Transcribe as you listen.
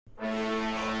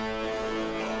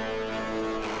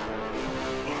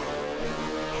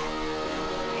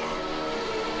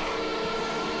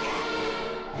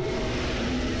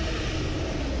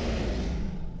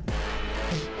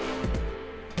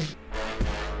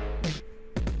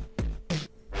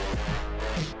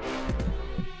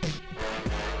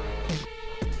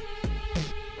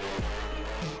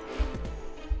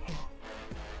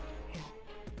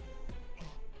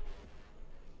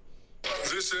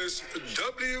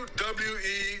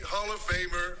WWE Hall of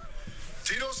Famer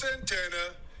Tito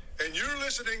Santana, and you're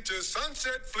listening to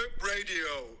Sunset Flip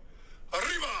Radio.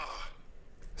 Arriba!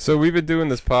 So we've been doing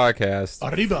this podcast.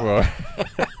 Arriba.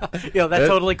 Yo, that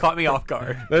totally caught me off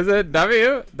guard. Is it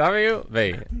W-V?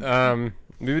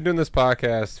 We've been doing this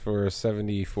podcast for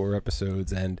 74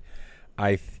 episodes, and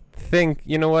I think,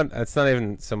 you know what? It's not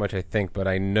even so much I think, but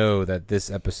I know that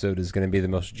this episode is going to be the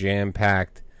most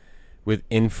jam-packed with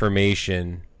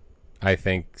information, I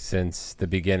think, since the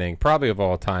beginning, probably of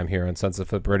all time here on Sunset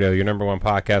Flip Radio, your number one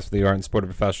podcast for the art and sport of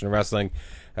professional wrestling.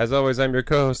 As always, I'm your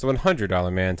co-host, the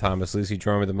 $100 man, Thomas Lucy,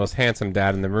 joined with the most handsome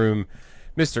dad in the room,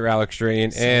 Mr. Alex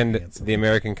Drain, and the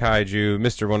American Kaiju,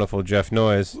 Mr. Wonderful Jeff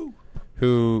Noyes,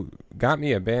 who got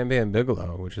me a Bam Bam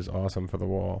Bigelow, which is awesome for the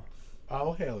wall.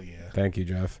 Oh, hell yeah. Thank you,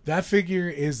 Jeff. That figure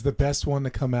is the best one to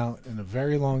come out in a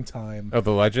very long time Of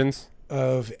the Legends?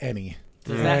 of any.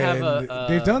 Does that have And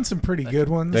they've done some pretty good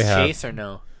ones. They have. Chase or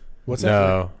no? What's that?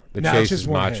 No. The No, Chase it's just is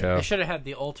one macho. They should have had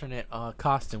the alternate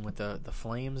costume with the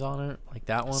flames on it, like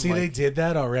that one. See, like, they did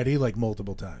that already like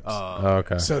multiple times. Oh,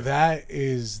 okay. So that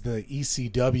is the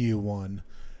ECW one,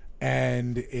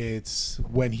 and it's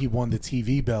when he won the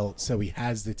TV belt, so he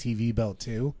has the TV belt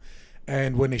too.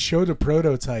 And when they showed a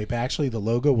prototype, actually the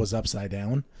logo was upside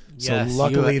down. yes, so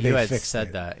luckily you they had fixed said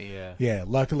it. that. Yeah. Yeah,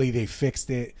 luckily they fixed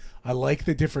it. I like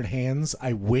the different hands.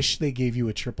 I wish they gave you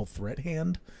a triple threat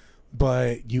hand,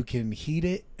 but you can heat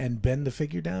it and bend the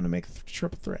figure down to make a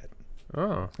triple threat.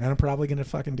 Oh, And I'm probably going to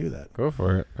fucking do that. go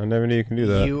for it. I never knew you can do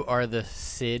that. You are the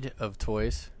Sid of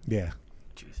toys. Yeah.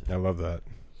 Jesus. I love that.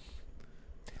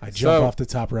 I jump So- off the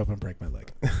top rope and break my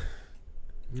leg.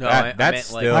 No, That- I that's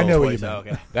meant like still- I know what toys. you Oh, meant.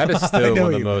 okay. That is I still know one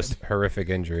of the you most horrific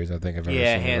injuries I think I've ever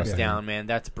Yeah, seen. in hands wrestling. down, man.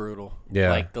 That's brutal. Yeah.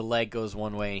 Like the leg goes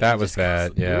one way. And That he was just goes,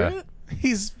 bad, yeah. "What?"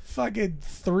 He's fucking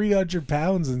 300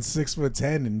 pounds and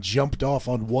 6'10" and jumped off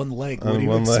on one leg. On What do you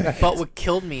one leg. expect? But what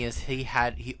killed me is he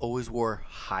always wore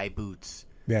high boots,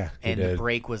 Yeah. and the did.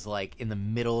 break was like in the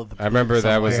middle of the. I remember boot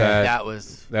that was somewhere. at- that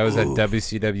was at oof.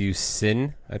 WCW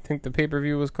Sin, I think the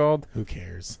pay-per-view was called, Who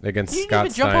cares? against He didn't Scott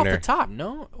even jump Steiner. off the top.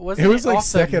 No, wasn't It was like off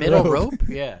second the middle rope. rope.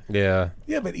 Yeah. Yeah.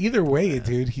 Yeah, but either way,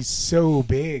 dude, he's so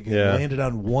big and Yeah. landed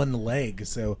on one leg.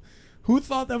 So who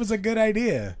thought that was a good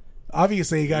idea?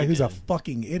 Obviously a guy who's a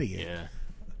fucking idiot. Yeah.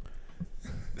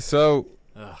 So,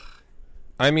 Ugh.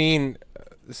 I mean,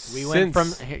 We went from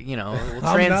we'll I'm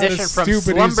not transition as from stupid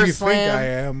Slumber as you think I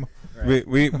Slam. am.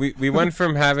 we went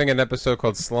from having an episode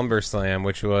called Slumber Slam,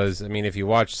 which was, I mean, if you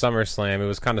watch SummerSlam, it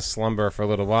was kind of slumber for a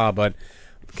little while, but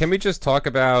can we just talk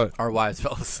about, Our wives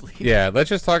fell asleep. yeah, let's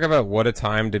just talk about what a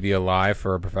time to be alive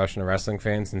for a professional wrestling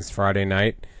fan since Friday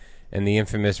night and the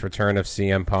infamous return of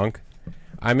CM Punk.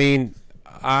 I mean,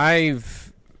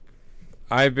 I've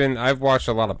watched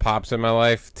a lot of pops in my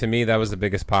life. To me, that was the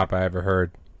biggest pop I ever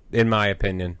heard, in my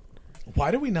opinion.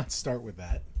 Why did we not start with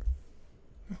that?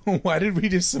 Why did we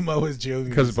do Samoa Joe?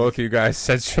 Because music? both of you guys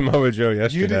said Samoa Joe you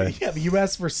yesterday. did, yeah, but you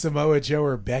asked for Samoa Joe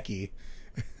or Becky.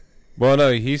 Well,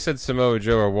 no, he said Samoa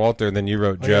Joe or Walter, then you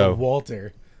wrote Oh, Joe. yeah,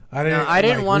 Walter. No, I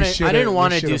didn't want to. I didn't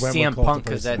want to do went with CM Cult Punk to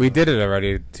because Person. that. We did it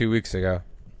already 2 weeks ago,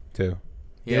 too.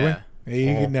 Yeah. Yeah, you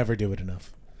can never do it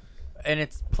enough. And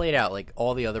it's played out like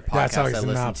all the other That podcasts song's I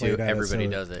listen not to. played out, Everybody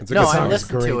so does it. it's a No, good I song. listen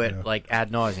to Great, it though. like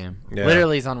ad nauseum. Yeah.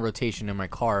 Literally, it's on rotation in my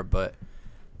car. But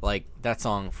like that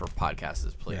song for podcasts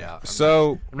is played out.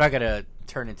 So, I'm not gonna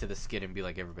turn into the skid and be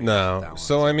like everybody. does with that no. one.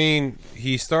 So, I mean,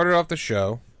 he started off the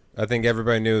show. I think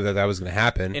everybody knew that was going to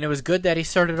happen. And it was good that he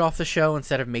started off the show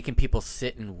instead of making people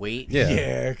sit and wait. Yeah.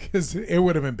 Yeah, because it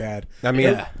would have been bad. I mean,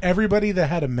 Yeah. Everybody that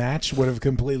had a match would have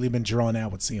completely been drawn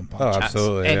out with CM Punk. oh,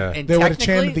 absolutely, And, yeah. and They would have technically,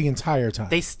 chanted the entire time.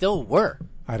 they still were.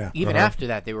 I know. Even Uh-huh. after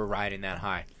that, they were riding that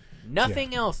high.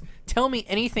 Nothing else. Tell me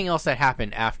anything else that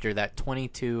happened after that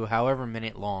 22, however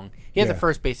minute long. He had Yeah. the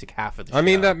first basic half of the show. I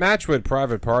mean, that match with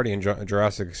Private Party and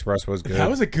Jurassic Express was good. That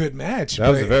was a good match. That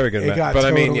was but a very good it match. got But, I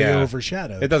totally mean, yeah.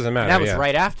 overshadowed. It doesn't matter. And that was yeah.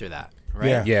 right after that, right?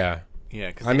 Yeah. Yeah. Yeah,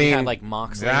 because I you mean, had like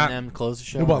Moxley that- and them close the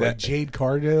show. Well, like that- Jade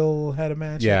Cargill had a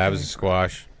match. Yeah, I it was a think.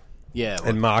 squash. yeah,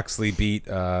 And Moxley beat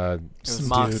it was some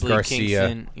Moxley, dude, Garcia.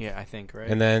 Kingston. Yeah, I think, right?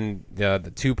 And then the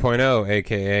 2.0,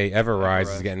 a.k.a. Everrise, is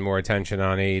Everrise. getting more attention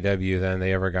on AEW than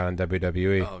they ever got on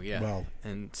WWE. oh, yeah. Well.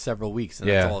 in several weeks, and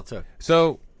Yeah. that's all it took.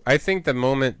 So I think the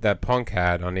moment that Punk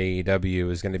had on AEW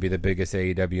is going to be the biggest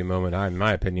AEW moment, in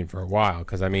my opinion, for a while.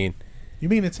 Because, I mean, You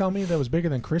mean to tell me that was bigger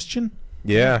than Christian?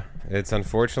 yeah,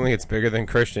 unfortunately it's bigger than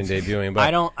Christian debuting.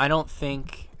 But I don't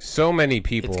think so many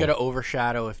people. it's going to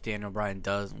overshadow if Daniel Bryan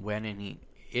does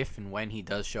if and when he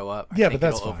does show up. I Yeah, think but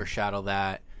that's it'll fine. overshadow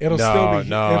that. It'll No, still be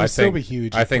no, it'll I still think- be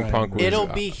huge. I if think Bryan Punk wins. was- It'll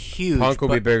be huge. Punk will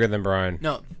be but- bigger than Bryan.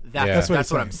 No, Yeah. that's what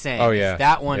he's I'm saying. saying. Oh, yeah.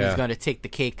 That one Yeah. is going to take the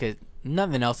cake. 'Cause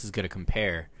nothing else is going to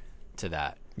compare to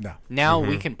that. No. Now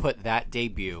we can put that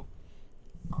debut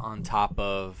on top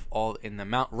of all in the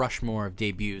Mount Rushmore of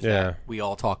debuts that we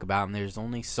all talk about, and there's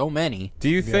only so many. Do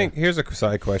you think? Here's a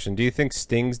side question. Do you think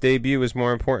Sting's debut is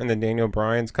more important than Daniel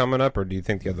Bryan's coming up, or do you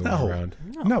think the other way around?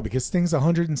 No, because Sting's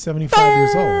 175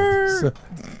 years old. So.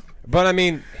 But I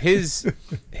mean,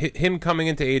 him coming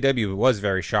into AEW was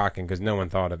very shocking because no one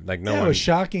thought of It was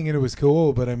shocking and it was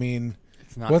cool, but I mean,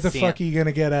 what the fuck are you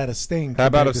gonna get out of Sting? How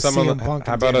about if someone? How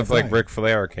about if like Ric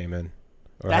Flair came in?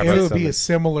 Or it would be a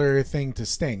similar thing to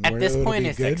Sting. At this point,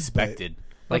 it's expected.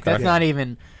 Like that's not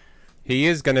even. He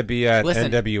is going to be at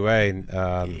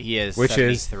NWA. He is, which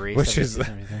is.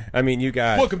 I mean, you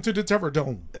got. Welcome to the Terror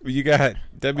Dome. You got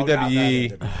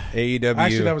WWE, AEW.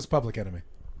 Actually, that was Public Enemy.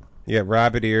 Yeah,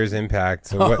 Rabbit Ears, Impact.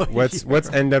 So what's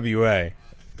NWA?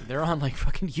 They're on like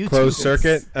fucking YouTube. Closed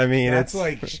circuit. I mean, that's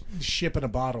like shipping a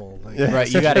bottle. Like,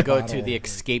 right, you got to go to the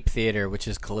Escape Theater, which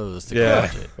is closed to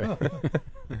watch it.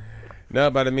 Right? No,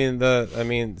 but I mean,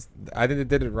 I think they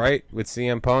did it right with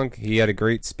CM Punk. He had a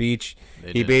great speech.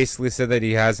 He basically said that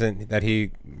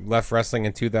he left wrestling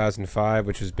in 2005,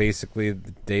 which was basically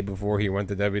the day before he went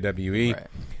to WWE. Right.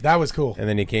 That was cool. And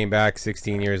then he came back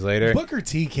 16 years later. Booker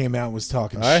T came out and was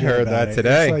talking shit I heard about that it.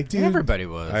 today. It's like, dude, everybody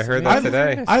was. I heard that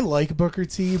today. I like Booker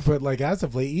T, but like as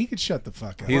of late, he could shut the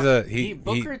fuck up.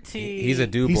 Booker T. He's a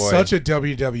do boy. He's such a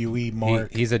WWE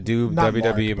mark. He's a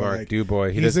WWE mark, like, do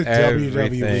boy. He he's does a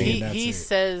everything. WWE. He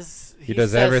says he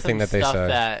does everything that they say.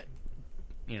 That,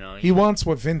 he wants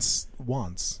what Vince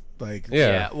wants. Like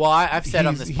Well, I've said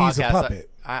on this podcast, he's a puppet.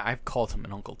 I've called him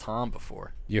an Uncle Tom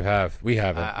before. You have. We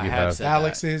haven't. I have said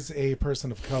Alex that. is a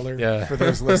person of color. Yeah. For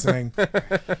those listening,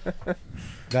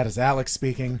 that is Alex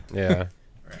speaking. Yeah.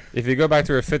 If you go back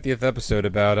to our 50th episode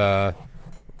about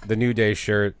the New Day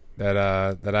shirt that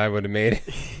I would have made.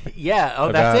 Yeah.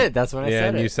 Oh, that's it. That's what I said. Yeah,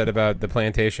 and you said about the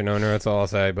plantation owner. That's all I'll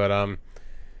say. But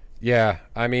yeah.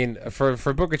 I mean, for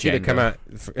Booker T to come out,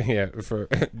 for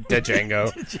Dead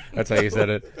Django. That's how you said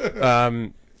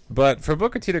it. But for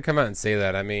Booker T to come out and say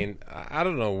that, I mean, I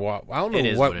don't know what. I don't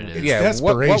know what. It is. Yeah. It's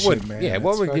what would? desperation, man. Yeah.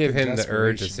 What It's would give fucking him the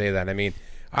urge to say that? I mean,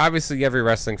 obviously every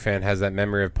wrestling fan has that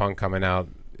memory of Punk coming out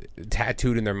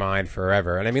tattooed in their mind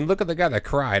forever. And I mean, look at the guy that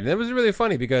cried. And it was really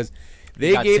funny because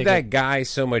they gave that guy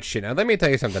so much shit. Now, let me tell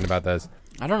you something about this.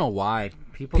 I don't know why.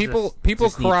 People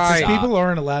just cry. People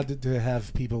aren't allowed to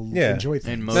have people enjoy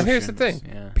things. Now, here's the thing.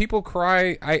 Yeah. People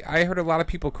cry. I heard a lot of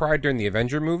people cry during the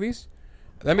Avenger movies.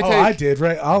 Let me tell you. I did,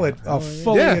 right? I'll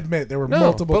fully admit there were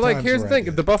multiple times. But like, here's the thing: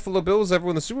 if the Buffalo Bills ever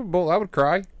won the Super Bowl, I would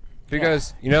cry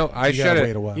because I shed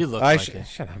it. You look like it.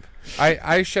 Shut up.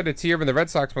 I shed a tear when the Red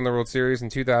Sox won the World Series in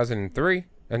 2003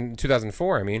 and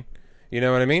 2004. I mean, you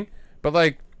know what I mean? But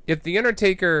like, if the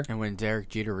Undertaker and when Derek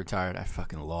Jeter retired, I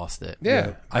fucking lost it.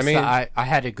 Yeah, I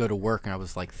had to go to work and I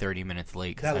was like 30 minutes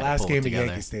late. That last game at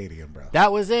Yankee Stadium, bro.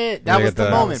 That was it. That was the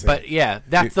moment. But yeah,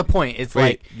 that's the point. It's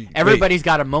like everybody's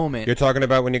got a moment. You're talking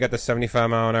about when you got the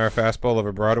 75-mile-an-hour fastball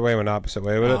over Broadway, went opposite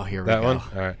way with it. Oh, here we that go. One.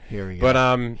 All right, here we go.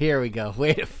 But here we go.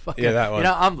 Wait a fucking. Yeah, that one.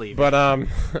 I'm leaving. But I'm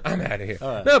out of here.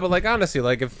 No, but like honestly,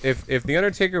 like if the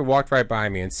Undertaker walked right by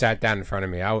me and sat down in front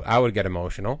of me, I would get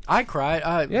emotional. I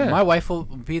cried. My wife will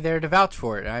be there to vouch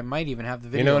for it. I might even have the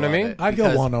video. You know what I mean? I'd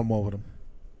go one-on-one with him.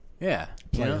 Yeah.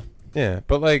 You know? Yeah,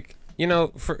 but like,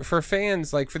 for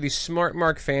fans, like for these smart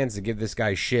mark fans to give this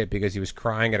guy shit because he was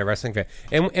crying at a wrestling fan,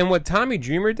 and what Tommy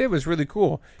Dreamer did was really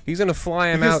cool. He's gonna fly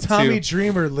him out. Tommy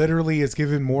Dreamer literally has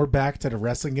given more back to the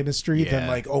wrestling industry than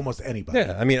like almost anybody.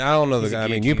 Yeah, I mean, I don't know the guy. I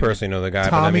mean, you personally know the guy.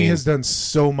 Tommy has done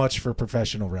so much for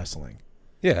professional wrestling.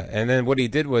 Yeah, and then what he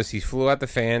did was he flew out the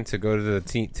fan to go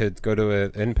to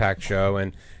an Impact show,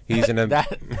 and he's in a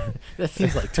that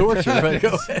seems like torture. But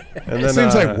it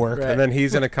seems like work. And then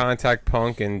he's gonna contact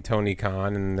Punk and Tony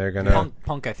Khan, and they're gonna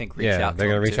Punk I think reach out. They're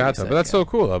gonna reach out to him. But that's so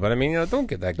cool though. But I mean, don't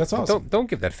give that. That's awesome. Don't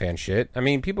give that fan shit. I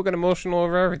mean, people get emotional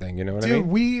over everything. You know what I mean?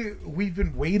 We've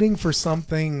been waiting for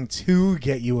something to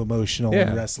get you emotional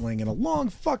in wrestling in a long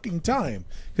fucking time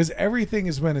because everything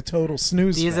has been a total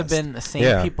snooze. These have fest. been the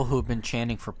same people who have been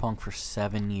chanting for Punk for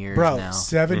 7 years Bro, now.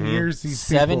 7 years. These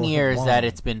 7 years people that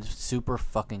it's been super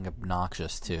fucking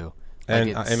obnoxious too. Like And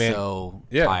it's I mean, so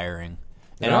tiring.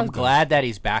 And Yeah. I'm glad that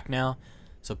he's back now,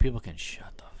 so people can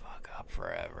shut the fuck up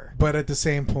forever. But at the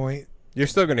same point, You're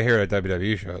still gonna hear it at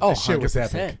WWE shows. Oh, that shit was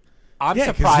 100%. epic. I'm 'cause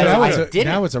surprised I didn't.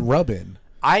 now it's a rub-in.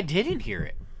 I didn't hear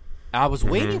it. I was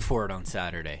waiting for it on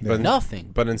Saturday. But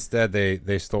nothing. But instead,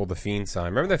 they stole the Fiend sign.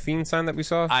 Remember the Fiend sign that we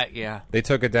saw? They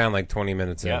took it down like 20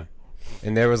 minutes in.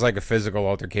 And there was like a physical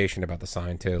altercation about the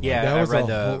sign too. Yeah, That was I read a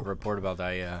the whole- report about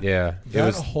that. Yeah. Yeah.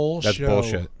 That whole that's show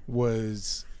bullshit.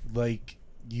 was like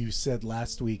you said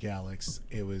last week, Alex.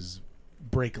 It was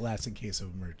break glass in case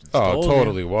of emergency. Oh, Told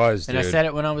totally you. was, dude. And I said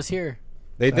it when I was here.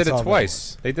 They That's did all it that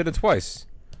twice. was. They did it twice.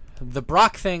 The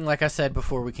Brock thing, like I said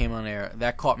before we came on air,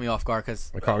 that caught me off guard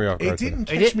because It caught me off guard. It didn't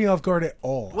It catch did- me off guard at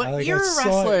all. What, you're a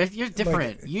wrestler. You're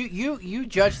different. You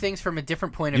judge things from a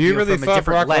different point of view, really from a thought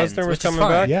different Brock lens, Lesnar was which is coming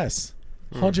fine. back? Yes,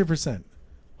 100%.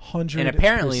 100%. And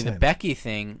apparently the Becky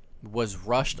thing was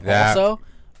rushed That- also,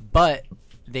 but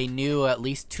they knew at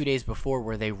least 2 days before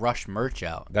where they rushed merch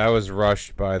out. That was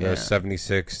rushed by the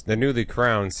Yeah. the newly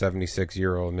crowned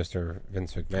 76-year-old Mr.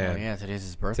 Vince McMahon. Oh yeah, today's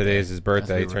his birthday. Today's his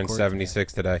birthday. He As we turned record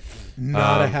 76 today.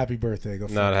 Not a happy birthday. Go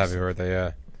Not a fuck happy birthday,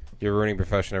 yeah. You're ruining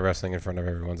professional wrestling in front of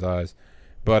everyone's eyes.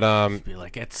 But Be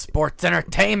like, it's sports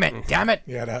entertainment, damn it.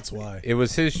 Yeah, that's why. it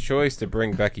was his choice to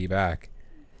bring Becky back.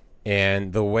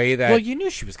 And the way that... Well, you knew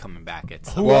she was coming back at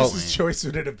some Who Well- else's choice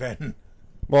would it have been?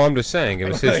 Well, I'm just saying, it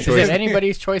was his Is choice. it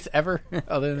anybody's choice ever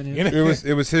other than his?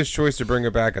 It was his choice to bring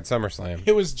her back at SummerSlam.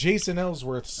 It was Jason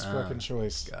Ellsworth's fucking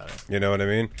choice. Got it. You know what I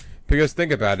mean? Because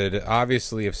think about it.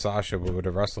 Obviously, if Sasha would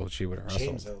have wrestled, she would have wrestled.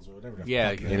 James Ellsworth, whatever the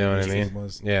Yeah, fuck You know what I his mean? name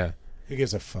was. Yeah. Who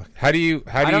gives a fuck? How do you?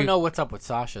 I don't know what's up with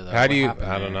Sasha though. How do What you? happened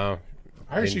I don't there? know.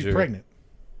 I heard she's Injury. pregnant.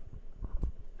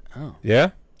 Oh,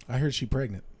 Yeah. I heard she's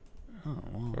pregnant. oh,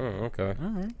 well. Oh, okay. All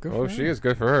right, good Well, for she her. is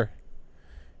good for her.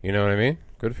 You know what I mean?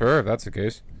 Good for her if that's the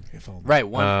case. If only. Right,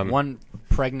 Um, one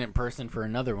pregnant person for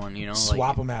another one, you know,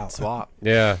 Swap like, 'em out. Swap.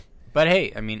 Yeah. But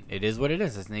hey, I mean, it is what it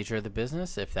is. It's the nature of the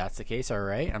business. If that's the case, all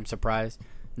right. I'm surprised.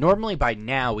 Normally, by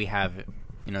now we have,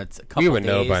 you know, it's a couple. We would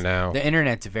know days. by now. The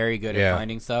internet's very good Yeah. at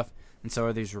finding stuff, and so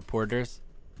are these reporters.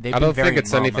 They've I been don't very think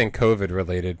it's mama. anything COVID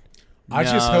related. I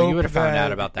No, just hope you would have found that-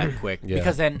 out about that quick Yeah.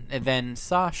 because then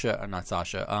Sasha, not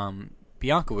Sasha,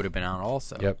 Bianca would have been out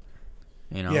also. Yep.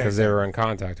 You know, Yeah. Because they were in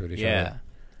contact with each yeah,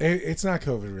 other. It's not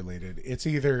COVID related. It's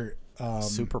either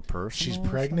super personal. she's or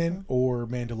pregnant something? or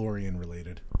Mandalorian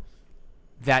related.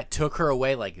 That took her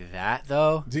away like that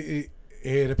though.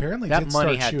 It apparently That did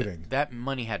money start had shooting. that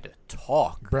money had to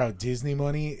talk. Bro, Disney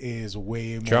money is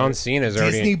way more. John Cena's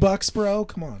already- Disney bucks, bro.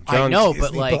 Come on. I know, but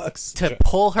Disney like bucks. to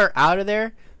pull her out of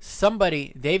there,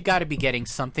 they've got to be getting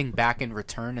something back in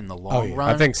return in the long yeah. run.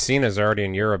 I think Cena's already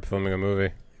in Europe filming a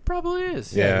movie. probably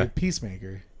is. Yeah.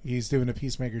 Peacemaker. He's doing a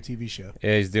Peacemaker TV show.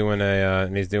 Yeah, he's doing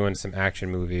and he's doing some action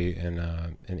movie in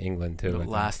England too. I The think.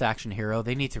 Last Action Hero.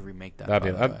 They need to remake that.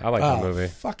 That'd be, by the way. I like that movie.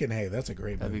 Fucking hey, that's a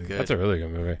great That'd be movie. good. That's a really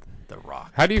good movie. The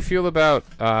Rock. How do you feel about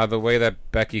the way that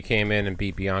Becky came in and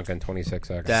beat Bianca in 26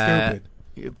 seconds? That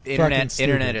Stupid. internet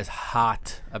stupid. is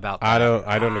hot about that. I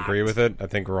don't Hot. agree with it. I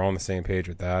think we're all on the same page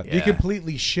with that. Yeah. You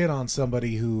completely shit on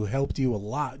somebody who helped you a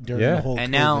lot during Yeah. the whole.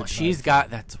 And now COVID she's time.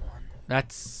 got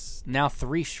that's now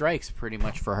 3 strikes pretty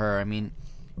much for her. I mean,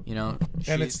 you know, and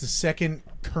she's- it's the second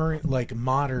current like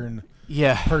modern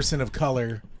yeah. person of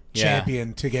color Yeah.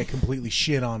 champion to get completely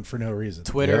shit on for no reason.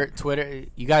 Twitter.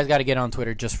 You guys got to get on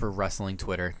Twitter just for wrestling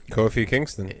Twitter. Kofi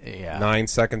Kingston. Yeah. 9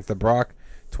 seconds to Brock,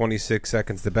 26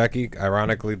 seconds to Becky.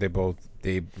 Ironically, they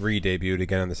re-debuted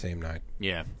again on the same night.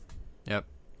 Yeah. Yep.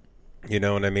 You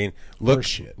know what I mean? Look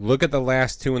Horseshit. look at the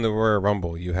last two in the Royal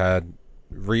Rumble. You had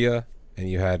Rhea and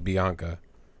you had Bianca.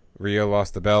 Rhea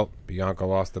lost the belt. Bianca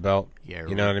lost the belt. Yeah,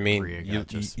 you know what I mean? Rhea got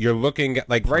just You're looking at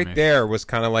like right punished. there was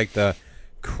kind of like the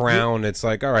crown. It's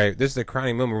like, all right, this is a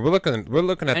crowning moment. We're looking at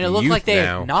And the it looked youth like they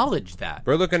now. acknowledged that.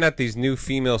 We're looking at these new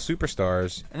female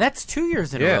superstars, And that's 2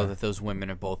 years in Yeah. a row that those women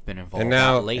have both been involved. and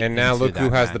now that late now into look who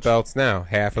that has the match. belts now.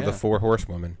 Half of the Yeah. 4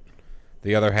 horsewomen.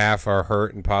 The other half are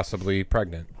hurt and possibly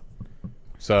pregnant.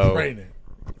 So Pregnant.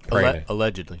 pregnant.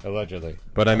 Allegedly. Allegedly.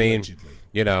 But I mean, Allegedly.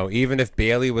 you know, even if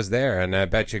Bailey was there, and I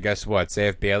bet you, guess what? Say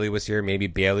if Bailey was here, maybe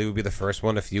Bailey would be the first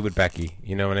one to feud with Becky.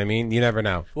 You know what I mean? You never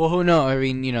know. Well, who knows? I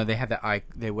mean, you know, they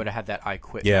would have had that I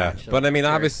quit. Yeah, match, but I mean,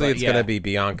 sure, obviously, but it's yeah. gonna be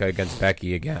Bianca against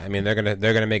Becky again. I mean, they're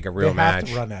gonna make a real They have match.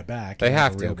 to run that back. They and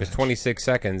have a to real because match. 26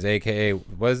 seconds, aka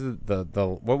was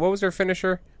the what was their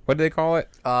finisher? What did they call it?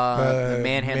 The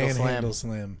manhandle slam. Manhandle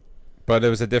slam. But it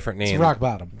was a different name. It's rock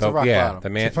bottom. The, a rock yeah,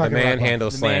 bottom. the It's a fucking rock manhandle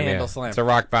bottom. slam. The manhandle Yeah. slam. It's a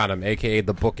rock bottom, aka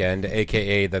the bookend,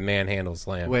 aka the manhandle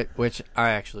slam. Which I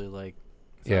actually like.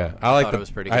 So Yeah, I like thought the. it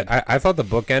was pretty good. I thought the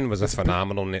bookend was a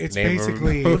phenomenal name. It's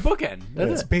basically the bookend.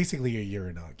 That's it's it. basically a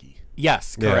Uranagi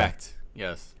Yes, Yeah. correct.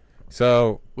 Yes,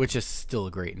 So which is still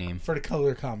a great name. for the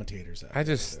color commentators. I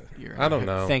just You're I don't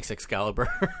know. Thanks, Excalibur.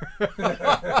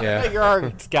 Yeah. You're our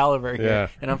Excalibur here, Yeah.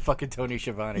 and I'm fucking Tony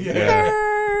Schiavone. Yeah.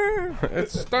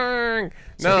 It's Sting.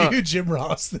 So No, you Jim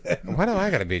Ross then. why do I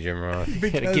gotta be Jim Ross?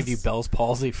 Gotta give you Bell's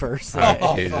palsy first.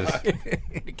 Oh, Jesus.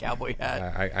 The cowboy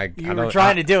hat. I You don't- were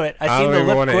trying to do it. I seen don't the even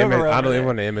lip wanna quiver over I don't even there.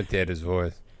 want to imitate his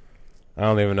voice. I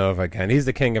don't even know if I can. He's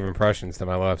the king of impressions to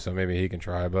my left, so maybe he can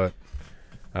try, but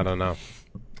I don't know.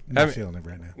 not feeling it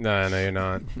right now. No, you're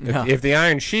not. No. If the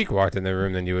Iron Sheik walked in the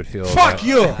room, then you would feel. Fuck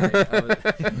you!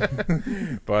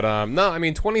 But no, I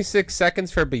mean, 26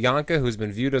 seconds for Bianca, who's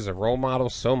been viewed as a role model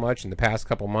so much in the past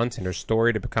couple months, and her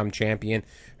story to become champion,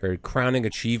 her crowning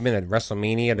achievement at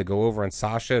WrestleMania to go over on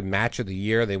Sasha, match of the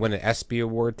year. They win an ESPY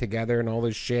award together and all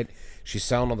this shit. She's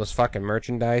selling all this fucking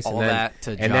merchandise, All and then that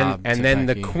to and job then to and then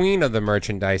the Becky. queen of the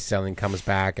merchandise selling comes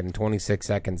back in 26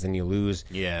 seconds, and you lose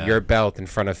Yeah. your belt in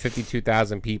front of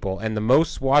 52,000 people. And the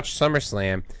most watched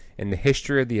SummerSlam in the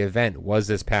history of the event was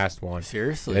this past one.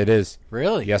 Seriously? It is.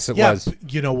 Really? Yes, it Yeah, was.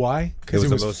 you know why? Because It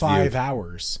it was was the most 5 viewed.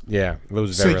 hours. Yeah, it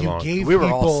was So very you long. gave We were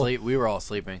people, all asleep. We were all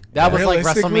sleeping. That was like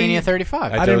Realistically, WrestleMania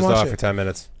 35. I didn't dozed watch off it. for 10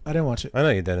 minutes. I didn't watch it, I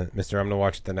know you didn't, Mister. I'm gonna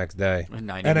watch it the next day. A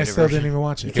 90 and I minute still version. didn't even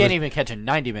watch You it. can't even catch a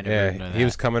 90-minute version Yeah, of he that.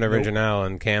 was coming to Nope. Original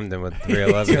in Camden with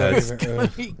 311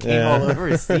 heads. He came Yeah. all over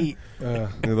his seat. The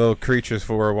little creatures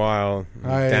for a while.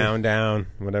 Down,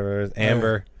 whatever it is.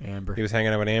 Amber. Amber. He was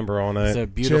hanging out with Amber all night. It's a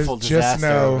beautiful Just disaster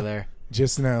know- over there.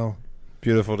 Just know,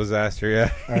 Beautiful disaster,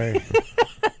 yeah. I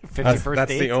 51st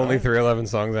That's date the only time. 311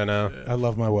 songs I know. I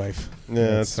love my wife. Yeah,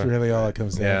 That's that's really all it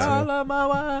comes Yeah. down I to. love my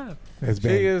wife. It's She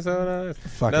been is so nice.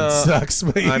 fucking No, sucks,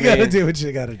 but you I gotta mean, do what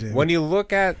you gotta do. When you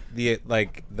look at the I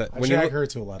when you drag look, her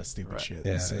to a lot of stupid Right. shit.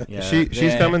 yeah, So- Yeah. she's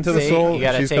Yeah. coming to the See, soul. you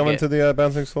gotta She's take coming it. to the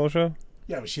Bouncing Soul show.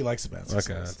 yeah, but she likes the bounce.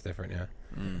 Okay, that's different. Yeah.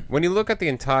 When you look at the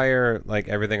entire, like,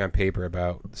 everything on paper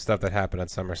about stuff that happened at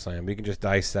SummerSlam, we can just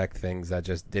dissect things that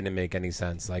just didn't make any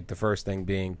sense. Like, the first thing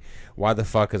being, why the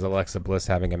fuck is Alexa Bliss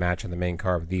having a match on the main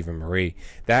card with Eva Marie?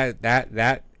 That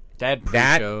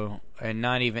pre-show, and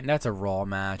not even that's a Raw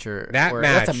match or match,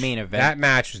 that's a main event. That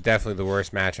match was definitely the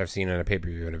worst match I've seen in a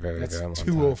pay-per-view in a very, That's very long time.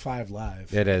 205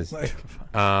 live. It is. Like,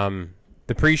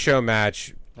 The pre-show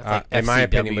match, That's like in my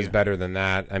opinion, FCW. was better than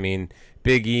that. I mean,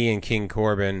 Big E and King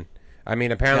Corbin. I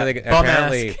mean, apparently, Yeah, bum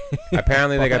apparently Bum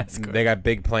they ass they got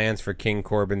big plans for King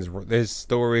Corbin's his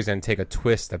stories and take a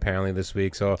twist apparently this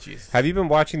week. So, Jesus. have you been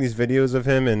watching these videos of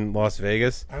him in Las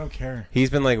Vegas? I don't care. He's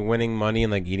been like winning money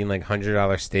and like eating like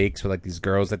 $100 steaks with like these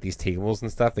girls at these tables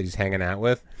and stuff that he's hanging out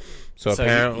with. So, So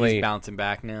apparently, he's bouncing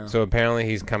back now. so apparently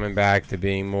he's coming back to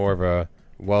being more of a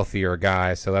wealthier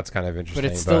guy. So that's kind of interesting.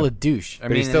 but it's still a douche. I but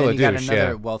mean, he's still and a then you got douche, another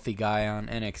yeah. wealthy guy on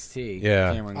NXT.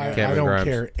 Yeah. Cameron I, Grimes. Cameron I don't Grimes.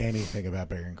 care anything about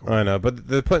Baron Corbin. I know, but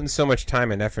they're putting so much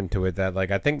time and effort into it that, like,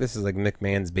 I think this is like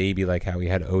McMahon's baby, like how he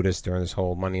had Otis during this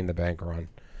whole Money in the Bank run.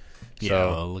 Yeah, So-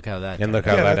 well, look how that. and look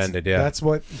turned how out. that that's, ended. Yeah, that's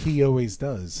what he always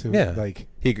does. Who, Yeah. like,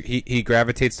 he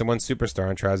gravitates to one superstar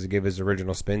and tries to give his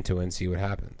original spin to it and see what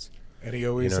happens. and he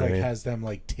always You know what like I mean? has them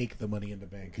like take the money in the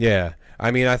bank. Yeah, I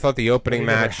mean, I thought the But opening he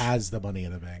never match. has the money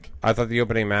in the bank. I thought the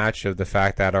opening match of the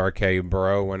fact that RK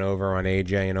Bro went over on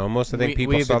AJ and almost. I think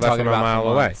people we've saw been that talking from a about mile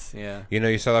for away. months, Yeah. You know,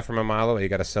 you saw that from a mile away. You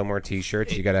got to sell more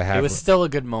T-shirts. You got to have. It was still a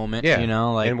good moment. Yeah. You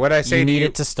know, like And what I say you to need you-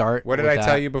 it to start. what did with I that.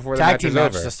 tell you before the tag match team was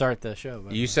match over? to start the show?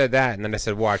 You said that, and then I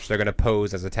said, "Watch, they're going to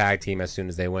pose as a tag team as soon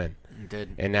as they win." You did.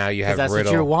 And now you Because have that's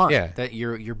Riddle. what you want. Yeah, That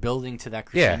you're building to that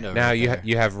yeah. crescendo. Now right you there.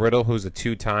 you have Riddle, who's a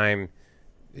two-time.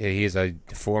 He's a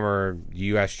former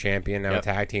U.S. champion, now Yep. a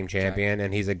tag team champion,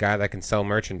 and he's a guy that can sell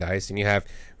merchandise. And you have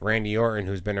Randy Orton,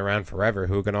 who's been around forever,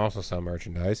 who can also sell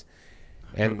merchandise.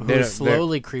 And they're- who's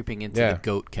slowly creeping into Yeah. the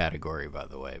GOAT category, by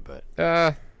the way. But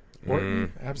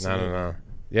Orton, I absolutely, don't know.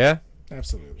 Yeah,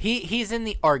 absolutely. he's in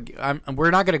the argue.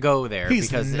 We're not going to go there He's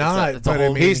because not, it's a but I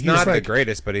whole. mean, he's he's not the like-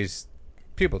 greatest, but he's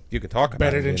people you can talk about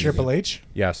Better him than being Triple good. H.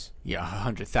 Yes, Yeah,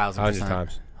 100,000%. 100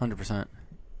 times. 100%.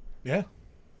 Yeah,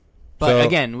 But So-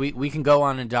 again, we can go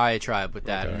on a diatribe with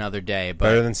that Okay. another day.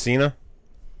 Better But than Cena.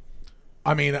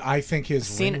 I mean, I think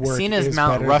his ring work Cena's is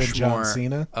Mount better than John Rushmore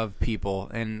Cena. of people,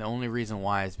 and the only reason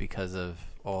why is because of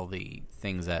all the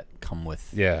things that come with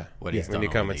Yeah, what he's when done you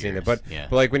come over and the Cena, years. but yeah.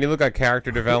 but like when you look at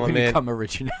character when you development, come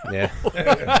original. yeah.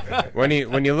 when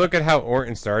you look at how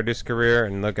Orton started his career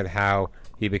and look at how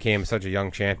he became such a young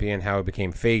champion, how he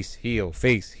became face heel,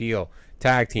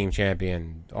 tag team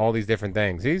champion, all these different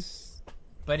things.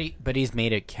 But he's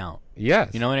made it count. Yes,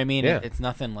 You know what I mean? Yeah. It's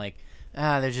nothing like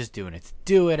they're just doing it.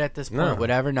 Do it at this point, No.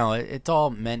 whatever. No, it's all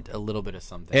meant a little bit of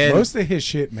something. And Most of his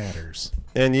shit matters.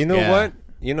 and you know Yeah. what?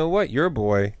 You know what? Your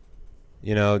boy,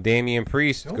 Damian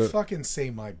Priest. Don't fucking say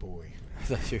my boy. I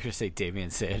thought you were gonna say Damian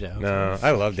Sandow. No,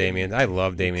 I love Damian. I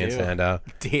love Damian too. Sandow.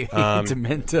 Damian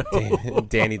Demento.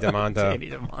 Danny DeMonto. Danny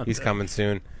DeMonto. He's coming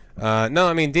soon. No,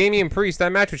 I mean Damian Priest.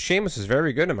 That match with Sheamus was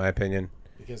very good in my opinion.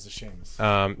 Because of Sheamus.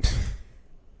 Well,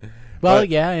 but-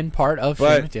 yeah, in part of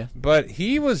But Sheamus, yeah. but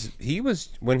he was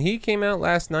when he came out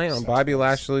last night on Such Bobby nice.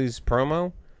 Lashley's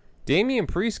promo. Damian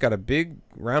Priest got a big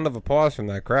round of applause from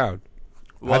that crowd.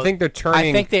 Well, I think they're turning.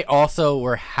 I think they also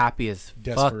were happy as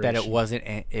fuck that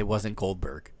Desperation. it wasn't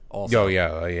Goldberg. Also,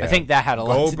 yeah. I think that had a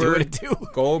lot to do with it too.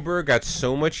 Goldberg got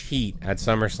so much heat at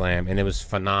SummerSlam, and it was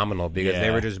phenomenal because they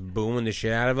were just booing the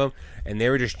shit out of him, and they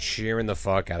were just cheering the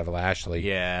fuck out of Lashley.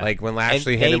 Yeah, like when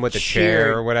Lashley hit him with the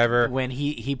chair or whatever. When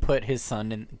he put his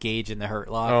son Gage in the Hurt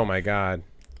Lock. Oh my God,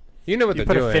 you know what you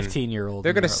they're put doing? a 15-year-old.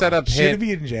 They're going to set up Should him. he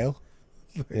be in jail?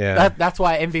 Yeah, that's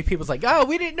why MVP was like, "Oh,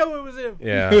 we didn't know it was him."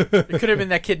 Yeah, it could have been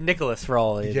that kid Nicholas for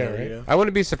all they Yeah, know, right. you know? I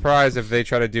wouldn't be surprised if they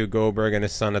try to do Goldberg and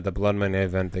his son at the Blood Money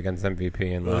event against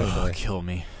MVP and Lashley. Kill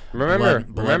me. Remember,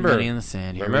 Blood Money in the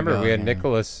Sand. Here remember, we had yeah.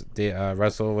 Nicholas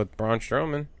wrestle with Braun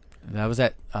Strowman. That was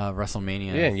at WrestleMania.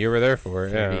 Yeah, and you were there for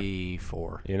it.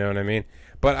 34. Yeah, you know what I mean.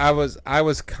 But I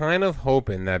was kind of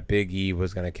hoping that Big E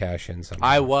was going to cash in somehow.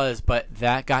 I was, but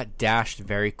that got dashed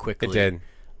very quickly. It did.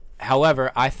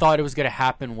 However, I thought it was going to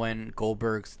happen when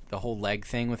Goldberg's the whole leg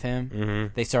thing with him.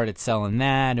 Mm-hmm. They started selling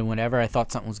that and whatever. I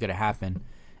thought something was going to happen,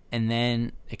 and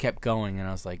then it kept going, and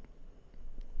I was like,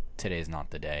 "Today's not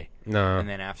the day." No. And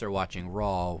then after watching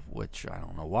Raw, which I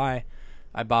don't know why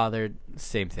I bothered,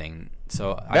 same thing.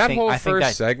 So That I think, whole I think first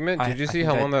that, segment, did you see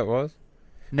how long that was?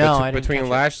 No, I didn't between catch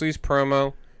it. Lashley's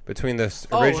promo, between the it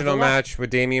was original a lot. match with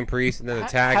Damian Priest, and then the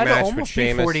tag had to match with almost be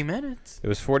Sheamus. 40 minutes. It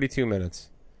was 42 minutes.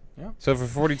 Yeah. So for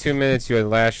 42 minutes, you had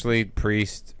Lashley,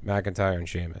 Priest, McIntyre, and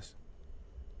Sheamus.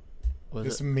 Was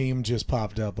This it? meme just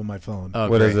popped up on my phone. Oh,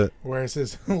 What great. is it? Where it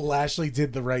says Lashley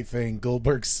did the right thing.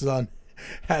 Goldberg's son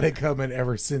had it coming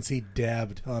ever since he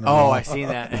dabbed on him. Oh, I seen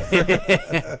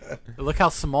that. Look how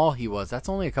small he was. That's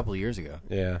only a couple of years ago.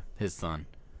 Yeah. His son,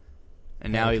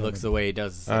 and now he looks the way he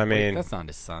does. It's I like, wait, mean- that's not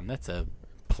his son. That's a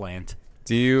plant.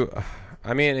 Do you?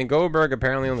 I mean, and Goldberg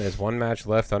apparently only has one match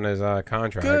left on his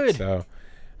contract. Good. So,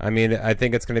 I mean, I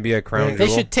think it's going to be a crown They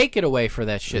jewel. should take it away for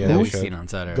that shit Yeah, that they we've should. seen on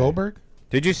Saturday. Goldberg?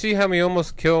 Did you see how he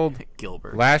almost killed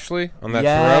Gilbert. Lashley on that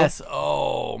Yes. throw?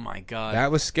 Oh my god. That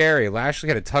was scary. Lashley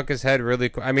had to tuck his head really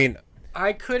quick. I mean,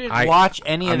 I couldn't I- watch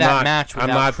any of I'm that not- match without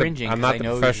I'm not cringing. I'm 'cause not I the know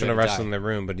he was professional gonna wrestler in die. the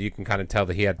room, but you can kind of tell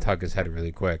that he had to tuck his head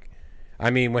really quick. I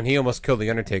mean, when he almost killed the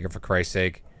Undertaker, for Christ's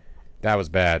sake, that was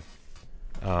bad.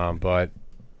 But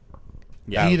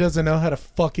Yeah. He doesn't know how to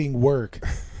fucking work.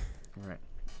 Right.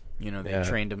 You know, they Yeah.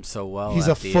 trained him so well. He's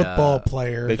a at the, football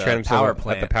player. they The trained him so power well at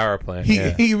plant. the power plant. He,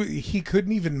 yeah. he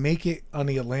couldn't even make it on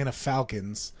the Atlanta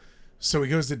Falcons, so he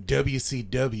goes to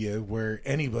WCW where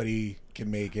anybody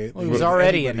can make it. Well, he They was give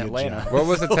already in anybody a Atlanta. job. What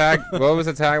was the tag? What was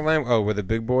the tagline? Oh, where the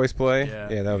big boys play?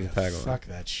 Yeah. That was the tagline. Fuck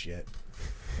that shit.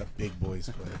 The big boys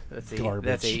play. That's, Garbage.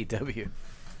 that's AEW.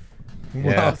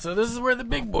 Yeah. Oh, so this is where the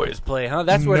big boys play, huh?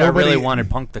 That's where I really Nobody- wanted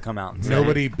Punk to come out and say.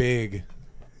 Nobody big.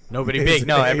 Nobody is big.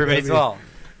 No, everybody AEW. small.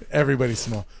 Everybody's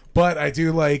small. But I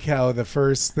do like how the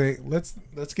first thing. Let's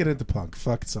get into Punk.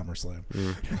 Fuck SummerSlam.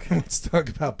 Let's talk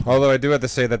about Punk. Although I do have to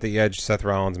say that the Edge Seth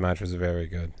Rollins match was very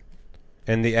good,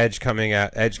 and the Edge coming.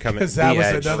 Because that the was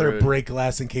Edge. another Brood. break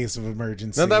glass in case of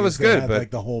emergency. No, that was They good, had, but-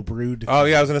 like the whole brood. Oh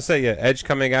yeah, I was gonna say Edge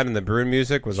coming out in the Brood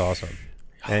music was awesome,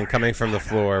 and coming from the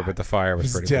floor with the fire it was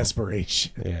was pretty. Cool.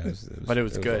 desperation. Yeah, But it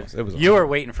was good. awesome. It was. You were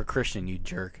waiting for Christian, you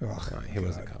jerk. Oh, He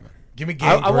wasn't coming. Give me I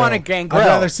Gangrel. wanted Gangrel. I'd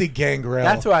rather see Gangrel.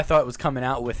 That's who I thought was coming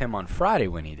out with him on Friday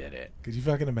when he did it. Could you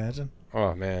fucking imagine?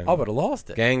 Oh man. I would have lost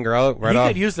it. Gangrel right he off.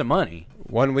 could use the money.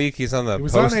 1 week he's on the He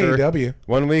was on poster. AEW.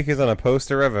 1 week he's on a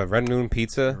poster of a Red Moon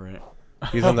Pizza.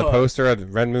 He's on the poster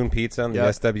of Red Moon Pizza on the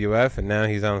Yep. SWF, and now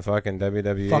he's on fucking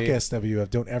WWE. Fuck SWF.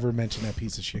 Don't ever mention that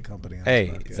piece of shit company. on Hey,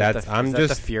 the podcast. that's I'm is that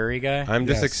just the Fury guy. I'm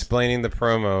just Yes. explaining the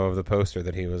promo of the poster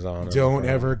that he was on. Don't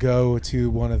ever go to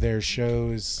one of their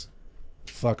shows.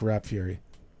 Fuck Rap Fury.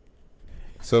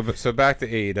 So back to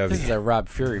AEW. This is a Rob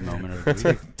Fury moment of the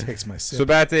week. Takes my sip. So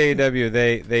back to AEW,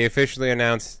 they officially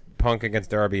announced Punk against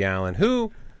Darby Allin,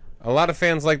 who a lot of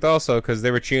fans liked also because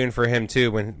they were cheering for him too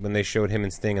when they showed him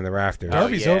and Sting in the rafters.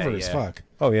 Darby's yeah, over as yeah. fuck.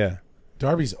 Oh yeah,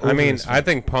 Darby's over I mean as fuck. I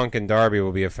think Punk and Darby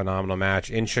will be a phenomenal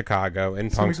match in Chicago in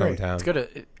gonna Punk's be great. hometown. It's gonna.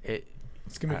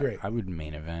 It's going to be great. I would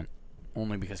main event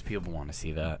only because people want to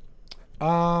see that.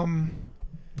 I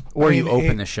Or mean, you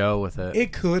open it- the show with it.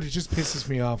 It could. It just pisses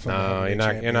me off. when they have No, a you're not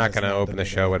champion going that's to not open the main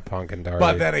show event. with Punk and Darby.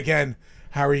 But then again,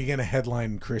 how are you going to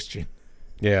headline Christian?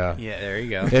 yeah, yeah, there you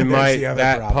go. it might the other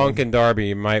that problem. Punk and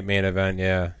Darby might main event.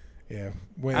 Yeah, Yeah.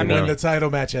 When, I mean- when the title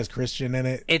match has Christian in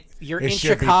it, You're It in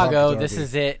should be Punk Chicago. Darby. This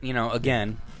is it. You know,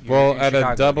 again. you're well, in at a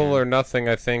Chicago double again. or nothing,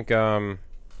 I think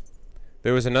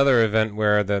there was another event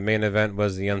where the main event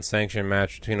was the unsanctioned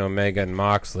match between Omega and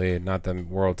Moxley, not the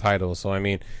world title. So I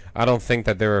mean, I don't think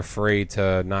that they're afraid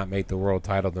to not make the world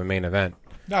title the main event.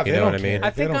 no, You they know don't what I mean? care. I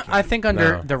They think. don't care. I think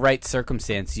under No. the right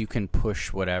circumstance, you can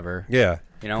push whatever. Yeah,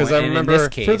 You know, 'Cause I and remember- in this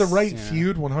case, for the right you know,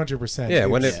 feud, 100%. yeah.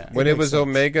 When It's- it makes was sense.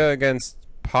 Omega against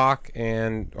Pac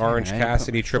and Orange I didn't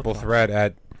Cassidy put triple flip-flops. threat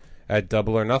at at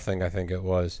Double or Nothing, I think it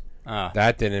was.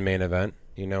 That didn't main event.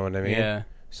 You know what I mean? Yeah.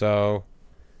 So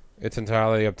it's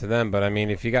entirely up to them. But I mean,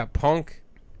 if you got Punk,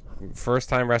 first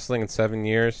time wrestling in 7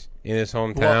 years in his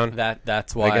hometown,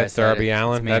 that's why against I said Darby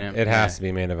Allin, it has yeah. to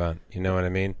be main event. You know what I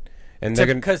mean? And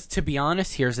they're Because to be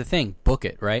honest, here's the thing: book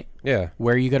it, right? Yeah.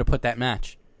 Where are you going to put that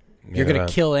match? You're going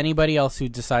to kill anybody else who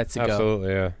decides to go.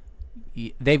 Absolutely, yeah.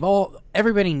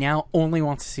 Everybody now only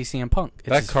wants to see CM Punk.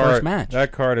 It's his card, first match.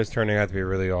 That card is turning out to be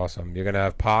really awesome. You're going to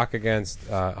have Pac against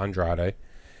Andrade.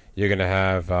 You're going to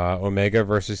have Omega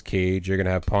versus Cage. You're going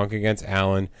to have Punk against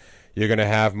Allen. You're going to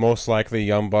have most likely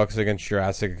Young Bucks against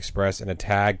Jurassic Express in a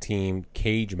tag team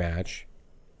cage match.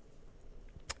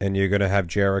 And you're going to have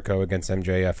Jericho against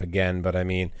MJF again. But I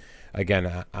mean, again,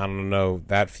 I don't know.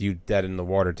 That feud dead in the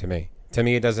water to me. To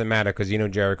me, it doesn't matter because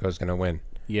Jericho's going to win.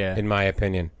 Yeah. In my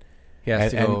opinion.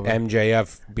 And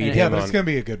MJF beat him. Yeah, but it's going to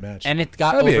be a good match. And it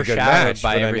got overshadowed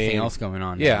by everything else going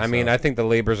on. Yeah, now, I mean, I think the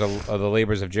labors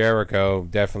of Jericho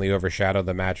definitely overshadowed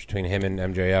the match between him and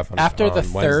MJF. After the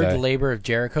Wednesday. third labor of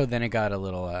Jericho, then it got a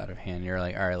little out of hand. You're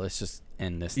like, all right, let's just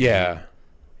end this. Yeah, thing.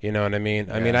 you know what I mean.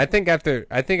 Yeah. I mean, I think after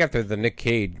the Nick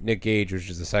Gage,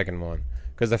 which is the second one.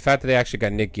 Because the fact that they actually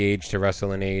got Nick Gage to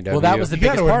wrestle in AEW. Well, that was the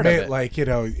biggest part of it. Like, it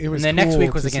was. And the next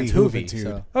week was against Juventude.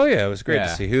 So. Oh yeah, it was great to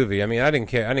see Juventude. I mean, I didn't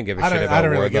care. I didn't give a shit about. I don't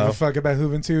really Wardlow. give a fuck about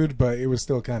Juventude, but it was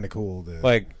still kind of cool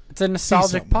to it's a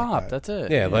nostalgic pop. Like that's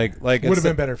it. Yeah, like would have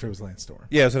been better if it was Lance Storm.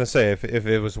 Yeah, I was gonna say if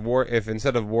it was if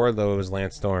instead of Wardlow it was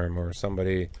Lance Storm or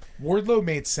somebody. Wardlow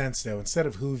made sense though. Instead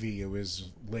of Hoovy, it was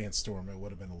Lance Storm. It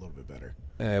would have been a little bit better.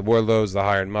 Wardlow's the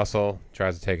hired muscle,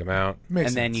 tries to take him out, Makes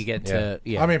and then sense. you get to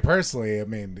I mean, personally,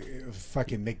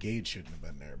 fucking Nick Gage shouldn't have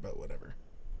been there, but whatever.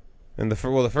 And the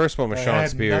first one was Sean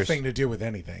had Spears. Nothing to do with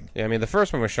anything. Yeah, I mean the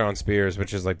first one was Sean Spears,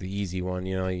 which is like the easy one.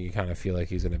 You know, you kind of feel like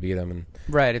he's gonna beat him. And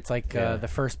right, it's like the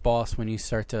first boss when you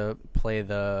start to play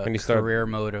the career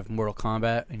mode of Mortal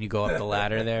Kombat and you go up the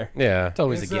ladder there. Yeah, it's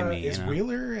always a gimme. Is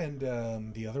Wheeler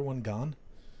and the other one gone?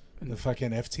 The fucking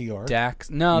FTR?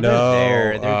 Dax? No, they're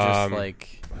there. They're just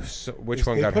like. So which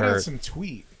one got hurt? They put out some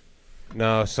tweet.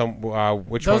 No,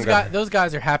 which one got... Those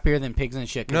guys are happier than pigs and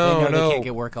shit because they know they can't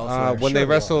get work elsewhere. When they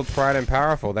wrestled Pride and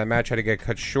Powerful, that match had to get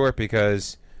cut short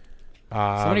because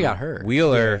somebody got hurt.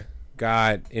 Wheeler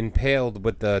got impaled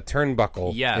with the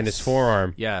turnbuckle in his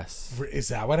forearm. Yes. Is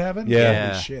that what happened?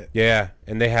 Yeah. Holy shit. Yeah,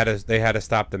 and they had to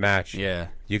stop the match. Yeah.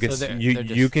 You can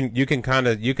you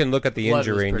can look at the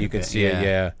injury and you can see it.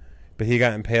 Yeah. But he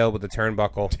got impaled with the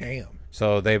turnbuckle. Damn.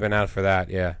 So they've been out for that.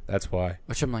 Yeah, that's why.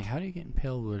 Which I'm like, how do you get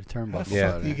impaled with a turnbuckle?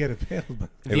 How do you get impaled?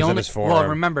 It was in his forearm. Well,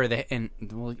 remember I don't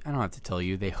have to tell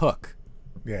you, they hook.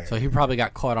 Yeah. So he probably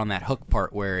got caught on that hook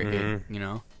part where it,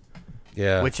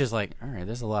 Yeah. Which is like, all right,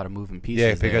 there's a lot of moving pieces.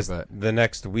 Yeah, because there, the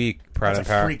next week, Pride and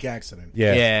Powerful. Freak accident.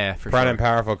 Yeah. Yeah, for Pride sure. and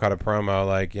Powerful cut a promo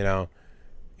like,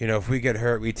 if we get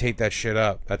hurt, we take that shit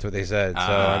up. That's what they said. So,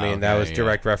 I mean, that was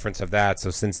direct reference of that.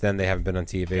 So, since then, they haven't been on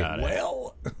TV.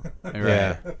 Well.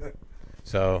 Yeah.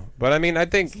 So, but I mean, I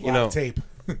think, tape.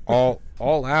 all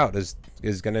out is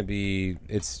going to be,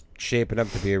 it's shaping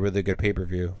up to be a really good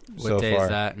pay-per-view so far. What day is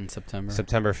that in September?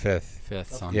 September 5th. 5th,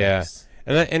 Sunday. Yeah.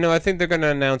 And I think they're going to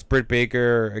announce Britt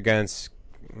Baker against,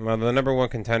 the number one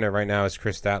contender right now is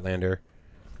Chris Statlander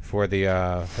for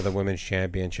the women's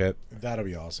championship. That'll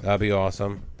be awesome. That'll be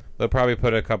awesome. They'll probably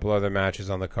put a couple other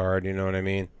matches on the card. You know what I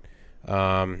mean?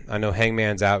 I know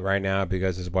Hangman's out right now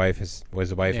because his wife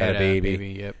had a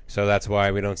baby. Yep. So that's why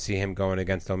we don't see him going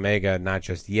against Omega, not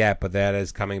just yet, but that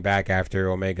is coming back after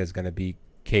Omega's going to beat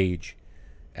Cage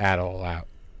at All Out.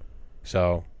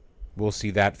 So we'll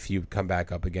see that feud come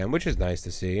back up again, which is nice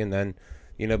to see. And then,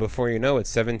 before you know it,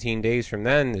 17 days from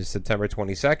then is September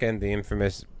 22nd, the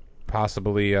infamous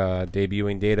possibly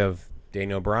debuting date of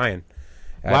Daniel Bryan.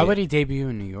 Why would he debut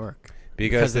in New York?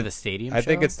 Because of the stadium I show?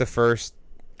 think it's the first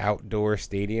outdoor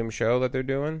stadium show that they're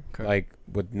doing,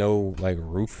 with no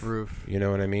roof. You know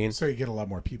what I mean? So you get a lot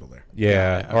more people there.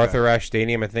 Yeah, okay. Arthur Ashe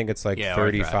Stadium. I think it's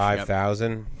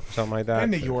 35,000, something like that.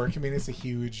 And New York. I mean, it's a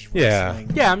huge.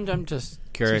 Wrestling. Yeah. I'm just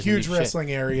curious. It's a huge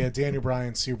wrestling area. Daniel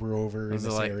Bryan's super over in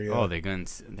this area. Oh, are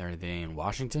they in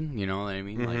Washington? You know what I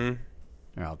mean? Mm-hmm. Like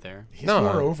they're out there. He's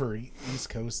more over East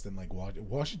Coast than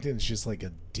Washington is just like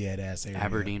a dead ass area.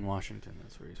 Aberdeen, Washington.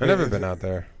 That's where he's. I've never been out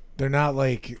there. They're not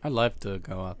like. I'd love to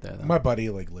go out there, though. My buddy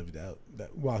lived out.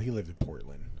 He lived in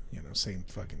Portland. Same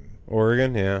fucking.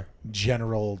 Oregon, yeah.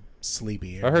 General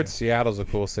sleepy area. I heard Seattle's a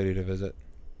cool city to visit.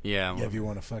 Yeah. Yeah, if you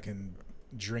want to fucking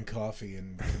drink coffee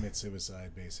and commit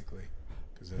suicide, basically,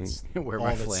 because that's Wear all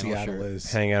my that flannel Seattle shirt. is.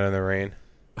 Hang out in the rain.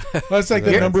 That's like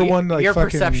the number one. Like your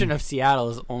fucking... perception of Seattle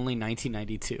is only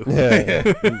 1992.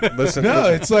 Yeah. Listen, No,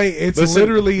 it's like it's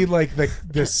literally like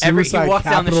the suicide you walk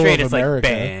down the capital street, of it's America.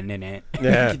 like ban in it.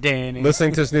 Yeah. Dan.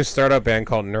 listening to this new startup band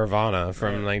called Nirvana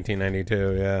from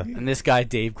 1992. Yeah. And this guy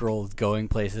Dave Grohl is going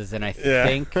places, and I Yeah.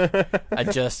 think I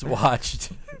just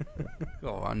watched.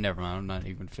 Oh, never mind. I'm not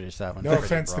even finished that one. No That's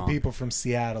offense to wrong. people from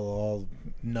Seattle,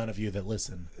 none of you that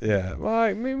listen. Yeah.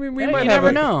 Well, we Yeah, might you have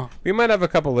never know. We might have a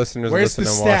couple listeners Where's listen the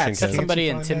in stats? Washington. Can't Somebody you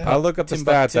in find Timbuktu. that? I'll look up the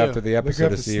stats Timbuktu. after the episode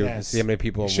the to see stats. how many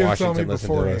people You in should have told me Washington listen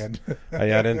to us. beforehand.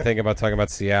 Yeah, I didn't think about talking about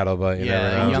Seattle, but you never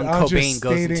Yeah, know. young I'm just Cobain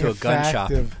goes stating into a a gun fact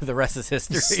shop. of- The rest is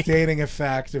history. Stating a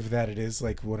fact of that it is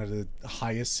like one of the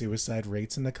highest suicide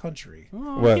rates in the country.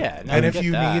 Oh, What? yeah, no, And I if get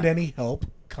you that. need any help,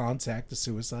 contact the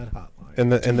suicide hotline.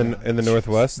 In the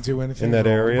Northwest, Do anything in that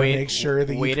wrong. area. Make sure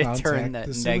that you way to contact turn that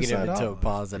the negative suicide into a hotline.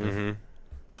 positive. Mm-hmm.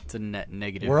 It's a net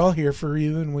negative. We're all here for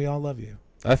you, and we all love you.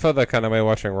 I felt that kind of way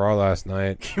watching Raw last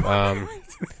night.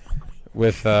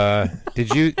 With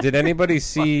did anybody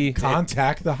see?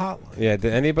 Contact the hotline. Yeah,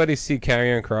 did anybody see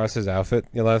Karrion Kross's outfit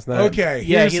last night? Okay,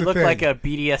 yeah, here's he the looked thing. like a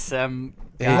BDSM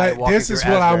guy walking This is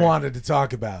through what I Asbury. wanted to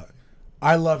talk about.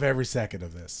 I love every second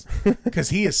of this because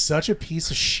he is such a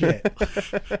piece of shit.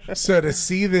 So to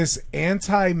see this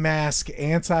anti-mask,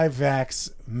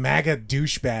 anti-vax, MAGA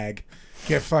douchebag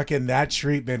get fucking that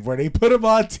treatment where they put him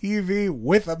on TV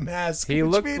with a mask, He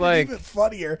which looked made like- it even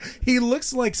funnier. He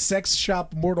looks like Sex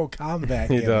Shop Mortal Kombat.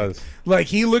 He gimmick. does. Like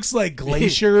he looks like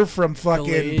Glacier from fucking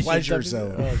Glacier Pleasure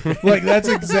W- Zone. Like that's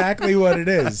exactly what it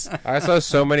is. I saw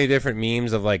so many different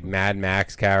memes of like Mad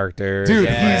Max characters. Dude,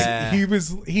 Yeah. he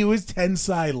was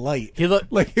Tensai light. He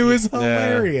looked Like it was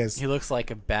hilarious. He looks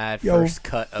like a bad Yo, first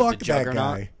cut of fuck the that Juggernaut.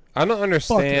 guy. I don't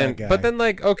understand. guy. But then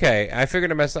like, okay, I figured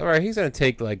to myself, all right, he's gonna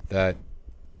take like the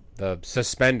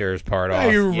suspenders part Yeah,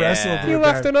 off. he Yeah. wrestled. He with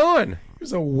left that. it on. He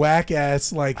was a whack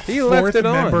ass like He left fourth it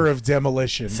on. member of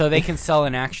Demolition. So they can sell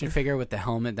an action figure with the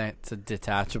helmet that's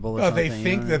detachable or oh, something. they you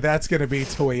think know? that that's going to be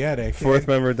toyetic. Fourth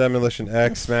member Demolition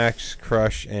X, Max,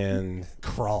 Crush, and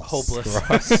Cross.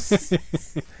 Hopeless.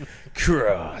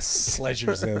 Cross.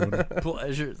 Pleasure Zone.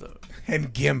 Pleasure zone.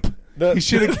 And Gimp. The- He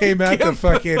should have came out the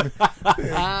fucking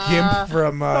Gimp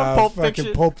from Pulp fucking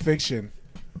Fiction. Pulp Fiction.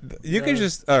 You can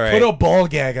just all right. Put a ball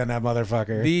gag on that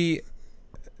motherfucker.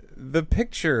 The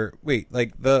picture. Wait,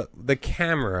 like the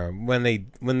camera when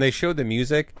they showed the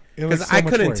music, It was because so I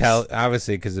much couldn't worse. tell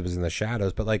obviously because it was in the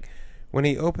shadows, but like when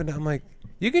he opened, I'm like,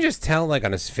 you can just tell like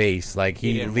on his face, like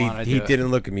He didn't wanna do it. didn't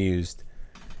look amused.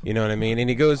 You know what I mean? And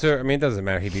he goes there. I mean, it doesn't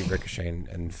matter. He beat Ricochet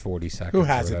in 40 seconds. Who or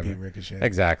hasn't whatever. beat Ricochet?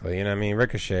 Exactly. You know what I mean?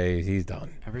 Ricochet, he's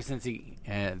done. Ever since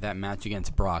that match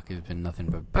against Brock has been nothing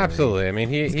but buried. Absolutely. I mean,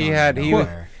 he gone had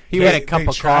nowhere. he He had was- a cup they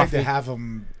of tried coffee. to have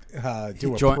him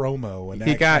do a joined- promo, and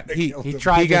he that got- kinda killed He him.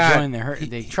 tried to got- join the Hurt.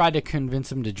 They tried to convince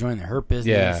him to join the Hurt Business,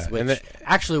 Yeah, which and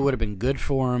actually would have been good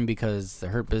for him because the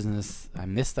Hurt Business. I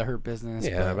missed the Hurt Business.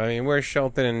 Yeah, but I mean, where's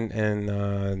Shelton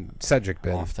and Cedric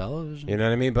been? off television. You know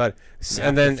what I mean? But Yeah,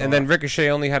 and then afterthought. Ricochet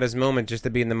only had his moment just to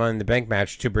be in the Money in the Bank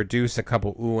match to produce a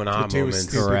couple ooh and ah to do a moments.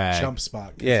 stupid Correct. jump spot.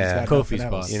 'cause Yeah. he's got Kofi nothing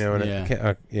spot. else. You know what?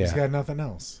 Yeah. He's Yeah. got nothing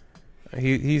else.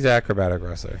 He's acrobatic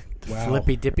wrestler. Wow.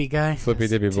 Flippy dippy guy. Flippy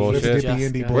dippy That's bullshit. Flippy just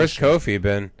dippy indie guy. Where's bullshit. Kofi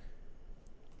been?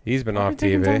 He's been off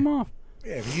Taking time TV. off.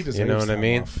 Yeah, but he deserves You know what I time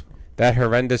mean? off. That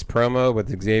horrendous promo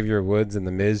with Xavier Woods and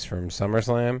The Miz from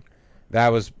SummerSlam. That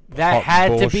was That had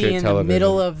to bullshit be in television. the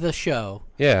middle of the show.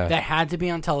 Yeah. That had to be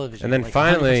on television. And then like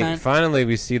finally, 100%. finally,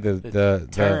 we see the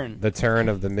turn. the turn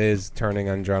of the Miz turning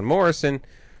on John Morrison.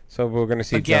 So we're going to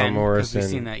see Again, John 'cause we've Morrison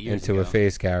seen that years into a ago.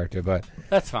 face character, but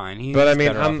That's fine. He's I mean,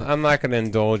 better off. I'm not going to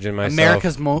indulge in myself.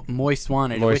 America's Moist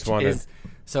Wanted, Moist which Wanted. is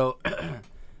so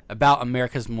about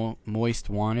America's Moist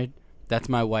Wanted. That's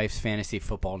my wife's fantasy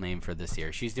football name for this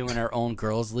year. She's doing her own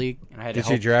girls league, and I had Did to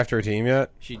she help. draft her team yet?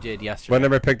 She did yesterday. What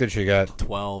number pick did she get?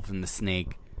 12 in the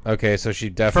snake. Okay, so she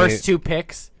definitely. First two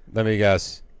picks. Let me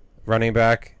guess. Running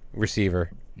back,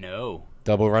 receiver, No,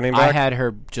 double running I back. had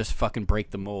her just fucking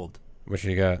break the mold. What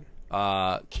she got?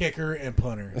 Kicker and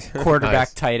punter. Quarterback,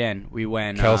 Nice. tight end. We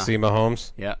went Kelsey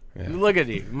Mahomes. Yeah. Yeah. Look at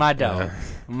you, my dog,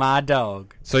 my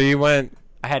dog. So you went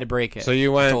I had to break it. So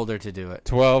you went- told her to do it.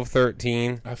 12,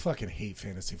 13. I fucking hate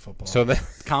fantasy football. So then,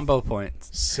 Combo points.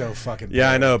 so fucking. yeah, I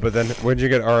boring. know. But then, where'd you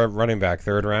get our running back?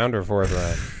 Third round or fourth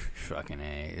round? Fucking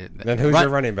A. Then who's your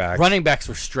running back? Running backs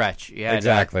were stretch. You had,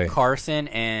 Exactly. Carson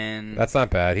and That's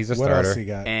not bad. He's a What starter. else he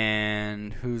got?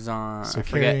 and who's on? So I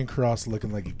forget. Karrion Cross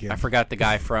looking like a gimp. I forgot the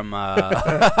guy from.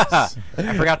 I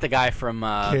forgot the guy from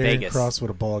Karrion Vegas. Cross with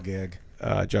a ball gag.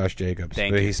 Josh Jacobs.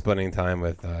 Thank but you. he's splitting time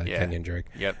with Yeah. Kenyon Drake.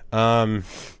 Yep.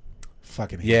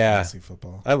 Fucking hate Yeah. fantasy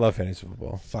football. I love fantasy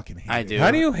football. Fucking hate I it. do.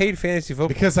 How do you hate fantasy football?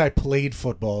 Because I played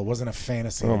football. It wasn't a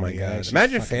fantasy. Oh to my me. I god! actually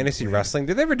Imagine fucking fantasy played. wrestling.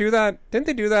 Did they ever do that? Didn't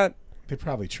they do that? They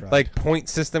probably tried. Like point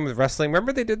system with wrestling.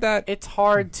 Remember they did that? It's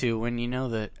hard to when you know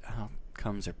that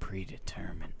outcomes are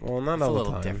predetermined. Well, not It's all a the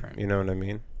little time. different. You know what I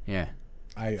mean? Yeah,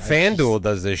 I FanDuel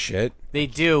does this shit, they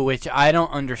do, which I don't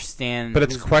understand. but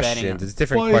it's who's questions. betting on- It's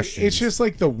different Well, questions. it's just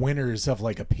like the winners of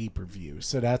like a pay-per-view,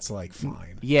 so that's like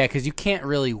fine. Yeah, because you can't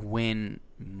really win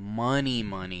money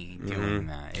doing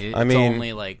that. It's I mean-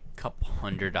 only like a couple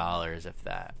 $100 if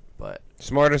that. But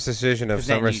smartest decision of 'cause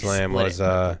then you SummerSlam split was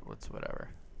it. What's whatever.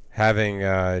 having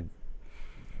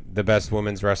the best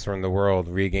women's wrestler in the world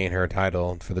regain her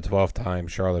title for the 12th time,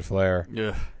 Charlotte Flair.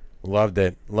 Ugh. Loved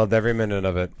it. Loved every minute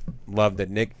of it. Loved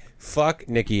it. Fuck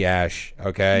Nikki Ash.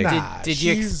 Okay. Nah. Did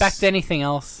you she's- expect anything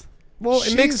else? Well,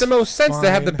 it makes She's the most sense to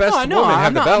have the fine. best No, woman I'm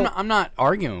have the not, belt. I'm not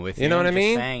arguing with you. You know what I I'm just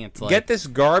mean? saying it's like, Get this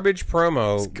garbage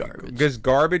promo, It's garbage. this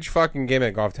garbage fucking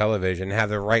gimmick off television, and have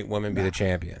the right woman be the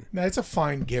champion. No, it's a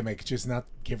fine gimmick. Just not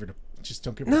give her the. Just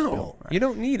don't give her the No, belt. you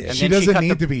don't need it. And She then doesn't cut need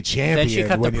the- to be champion. Then she cut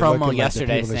the when you're looking promo like the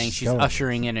yesterday people that saying she's going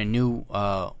ushering in a new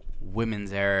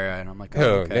women's era, and I'm like, Who? oh,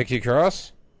 okay. Nikki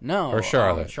Cross? No, or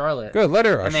Charlotte? Charlotte. Good, let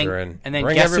her And usher then, in. and then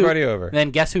Bring guess everybody who, over. Then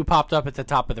guess who popped up at the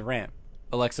top of the ramp?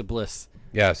 Alexa Bliss.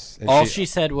 Yes. And All she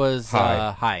said was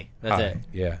Hi. hi. That's Hi. it.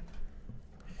 Yeah.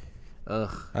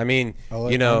 Ugh. I mean,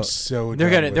 I'm you know, so They're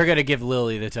done gonna with, they're gonna give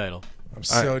Lily the title. I'm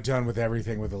so done with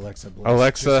everything with Alexa Bliss.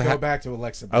 Alexa Just ha- go back to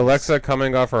Alexa Bliss. Alexa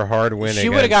coming off her hard win She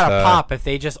would have got a against, pop if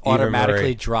they just Eva automatically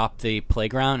Marie. dropped the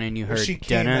playground and you heard she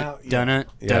came dunna out- yeah. dunna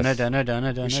Yes. dunna dunna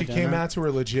dunna dunna. She came dunna. out to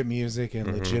her legit music and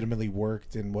Mm-hmm. legitimately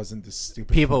worked and wasn't the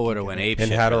stupid. People fucking would have went gimmick. ape and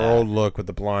shit had for her that. old look with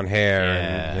the blonde hair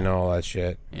Yeah. and all that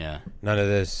shit. Yeah. None of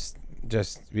this.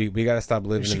 Just we got to stop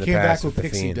living She in the came back past with the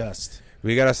pixie Fiend. dust.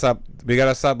 We gotta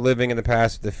stop living in the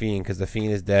past with the Fiend because the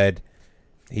Fiend is dead.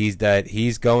 He's dead.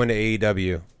 He's going to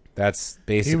AEW. That's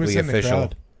He was basically in the official.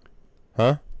 crowd.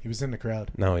 Huh? He was in the crowd.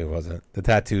 No, he wasn't. The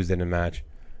tattoos didn't match,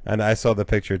 and I saw the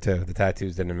picture too. The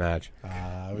tattoos didn't match.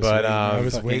 I was But, waiting, I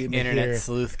was Fucking waiting to internet hear.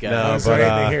 sleuth guy. No, I was but, waiting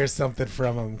to hear something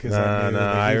from him because I knew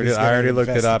that I he was gonna already looked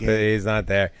it up. investigate. He's not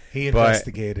there. He But-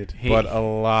 investigated. But a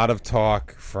lot of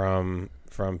talk from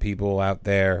people out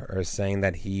there are saying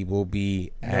that he will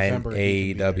be at November,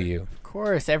 he could be AEW. Of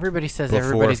course, everybody says before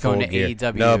everybody's going to Full Gear.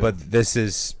 AEW. No, but this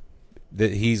is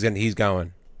he's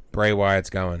going. Bray Wyatt's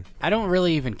going. I don't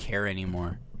really even care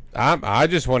anymore. I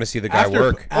just want to see the guy After,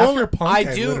 work. after Punk,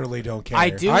 I do- literally don't care. I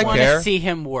do I want care. to see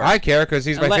him work. I care because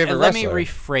he's my favorite let wrestler. me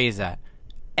rephrase that.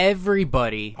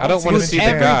 Everybody, I don't want to see the guy.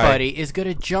 everybody is going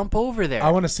to jump over there. I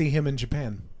want to see him in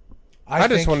Japan. I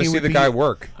just think want to he see would the be- guy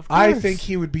work. Of I course. think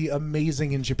he would be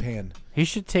amazing in Japan. He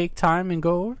should take time and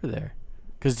go over there.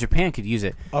 Because Japan could use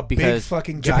it. A big because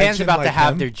fucking Japan's gaijin about to like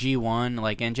have him. their G1.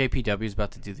 Like NJPW is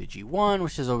about to do the G1,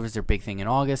 which is always their big thing in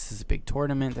August. It's a big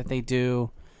tournament that they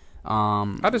do.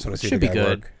 I just want to see should the be guy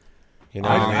good. work. You know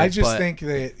what I mean? I just but- think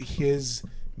that his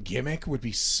gimmick would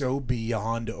be so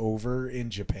beyond over in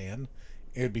Japan.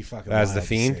 It would be fucking As wild the to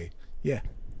Fiend? see. Yeah.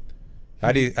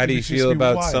 how do you It would just feel be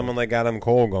about wild. someone like Adam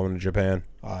Cole going to Japan?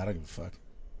 Oh, I don't give a fuck.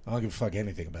 I don't give a fuck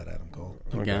anything about Adam Cole.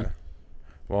 Again.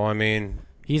 Well, I mean,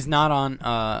 He's not on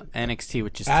NXT,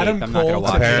 which is Adam taped. I'm not going to Cole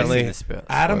watch apparently- it. It's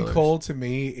Adam spoilers. Cole to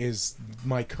me is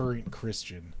my current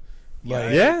Christian.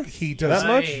 Like, Yeah? he does That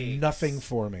much? nothing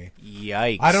for me.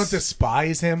 Yikes. I don't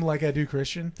despise him like I do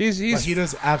Christian. he's But he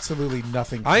does absolutely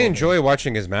nothing. For I me. enjoy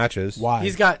watching his matches. Why?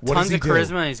 He's got What does tons he of do?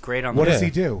 charisma and he's great on What the does Yeah.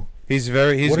 he do? He's What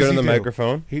good does on he the do?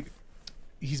 microphone.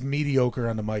 He's mediocre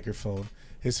on the microphone.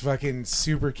 His fucking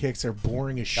super kicks are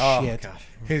boring as Oh, shit. God.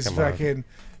 His Come on. fucking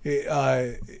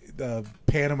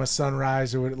Panama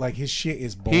Sunrise or what, like his shit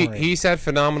is boring. He's had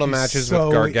phenomenal He's matches so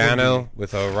with Gargano, indie.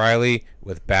 with O'Reilly,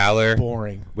 with Balor,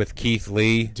 boring. with Keith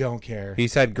Lee. Don't care.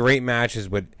 He's had great matches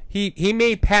with. He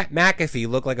made Pat McAfee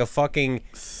look like a fucking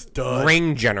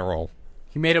ring general.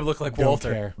 He made him look like Don't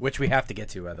Walter, care. which we have to get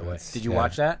to, by the way. Did you yeah.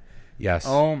 watch that? Yes.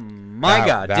 Oh my That-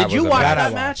 God! that Did you was watch that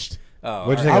that I match? watched. Oh,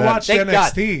 What'd you all think I of watched Thank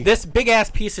God. NXT. This big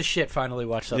ass piece of shit finally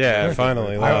watched something. Yeah, good.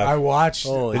 finally live. I watched.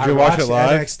 Holy Did you watch it watched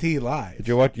live? NXT live. Did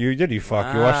you watch? You did. You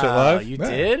fuck. You watched it Wow, live. You Yeah.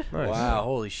 did? Nice. Wow!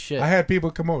 Holy shit! I had people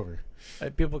come over,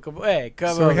 People come. Hey,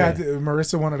 come so over. we had to,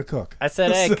 Marissa wanted to cook. I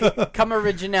said, hey, come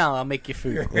original. I'll make you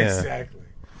food. Yeah.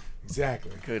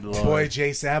 Exactly. Good lord. Boy,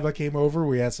 Jay Saba came over.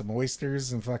 We had some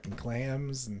oysters and fucking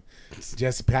clams, and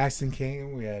Jesse Paxton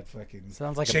came. We had fucking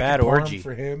Sounds like a chicken bad parm orgy.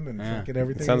 for him, and Yeah. fucking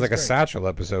everything. Sounds was like a great. Satchel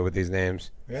episode with these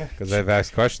names Yeah, because I've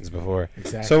asked questions before.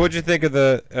 Exactly. So, what'd you think of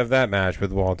that match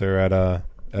with Walter at It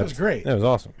was great. It was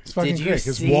awesome. It's fucking Did you great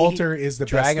because see Walter is the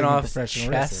best thing in Dragunov's professional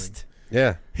wrestling. chest?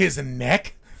 Yeah. His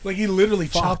neck, like he literally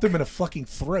chopped him in a fucking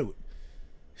throat.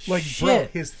 Like, shit. bro,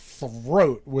 his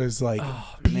throat was like,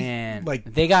 Oh beat- man,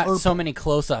 like they got purple. so many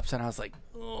close-ups, and I was like,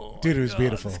 oh, Dude, it was God,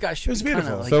 beautiful. This guy It should was be kinda,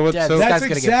 beautiful. like, So what- dead. so- This That's guy's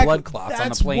gonna get blood clots on the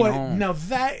that's plane what, home. Now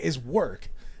that is work.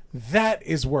 That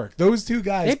is work. Those two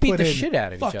guys They beat put the in shit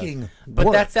out of each fucking other. But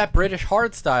work. that's that British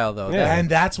hard style, though. Yeah. That- And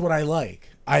that's what I like.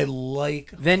 I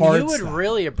like then hard you would style.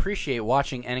 really appreciate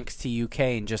watching NXT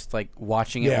UK and just like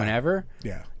watching it Yeah. whenever.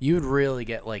 Yeah. You would really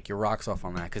get like your rocks off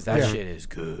on that because that Yeah. shit is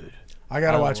good. I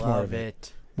gotta I watch more love of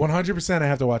it. it. 100%. I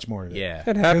have to watch more of it. Yeah.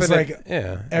 It happened. like,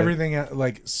 yeah. Everything,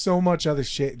 like so much other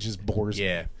shit, just bores me.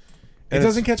 Yeah. It And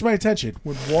doesn't catch my attention.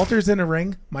 When Walter's in a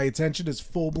ring, my attention is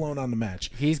full blown on the match.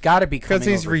 He's got to be coming because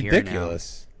he's over here now.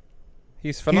 ridiculous.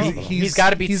 He's phenomenal. He's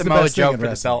got to beat he's the Samoa best thing Joe in for the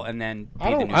wrestling. belt and then be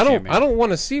I the don't. new I don't. champion. I don't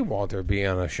want to see Walter be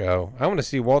on a show. I want to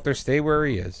see Walter stay where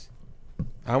he is.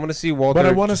 I want to see Walter. But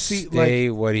I wanna just see, stay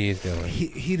what he's doing.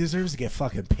 He deserves to get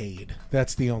fucking paid.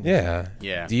 That's the only. Yeah.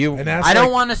 Yeah. Do you? And that's I don't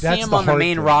like- want to see that's him the on the hard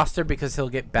main thing. roster because he'll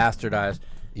get bastardized.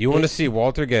 You want to see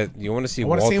Walter get? You want to see I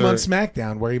want to Walter see him on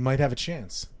SmackDown where he might have a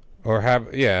chance. or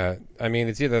have? Yeah. I mean,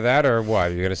 it's either that or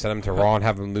what? You're gonna send him to Raw and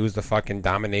have him lose the fucking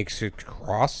dominatrix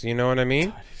cross. You know what I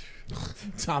mean?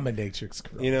 Dominatrix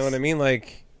Cross. You know what I mean?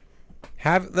 Like,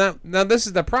 have now. This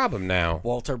is the problem now.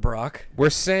 Walter Brock. We're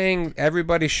saying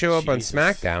everybody show up Jesus. on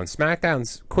SmackDown.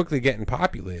 SmackDown's quickly getting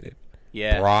populated.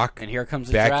 Yeah. Brock, And here comes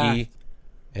the Becky, draft.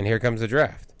 and here comes the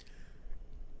draft.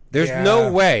 There's Yeah.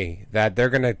 no way that they're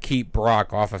gonna keep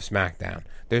Brock off of SmackDown.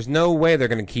 There's no way they're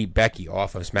gonna keep Becky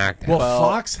off of SmackDown. Well, Well,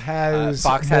 Fox has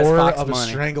Fox has more Fox of a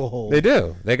money. stranglehold. they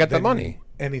do. They got the than money.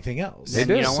 Anything else? They And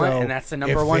do. you know what? So And that's the if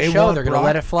number one they show. want They're going to Brock-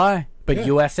 let it fly. But Yeah.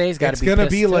 USA's got It's to be gonna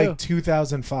pissed be too. like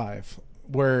 2005,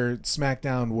 where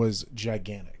SmackDown was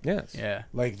gigantic. Yes. Yeah.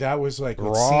 Like that was like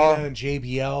with Raw. Cena and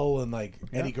JBL and like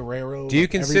Eddie Guerrero. Do you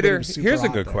like, consider? everybody was super Here's a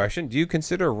hot good then. question. Do you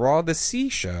consider Raw the C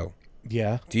show?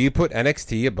 Yeah. Do you put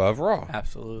NXT above Raw?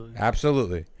 Absolutely.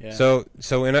 Absolutely. Yeah. So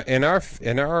in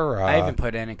our I even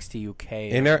put NXT UK.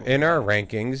 in our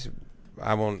rankings,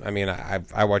 I won't. I mean,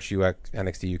 I watched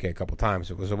NXT UK a couple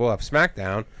times. It was we'll have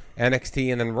SmackDown,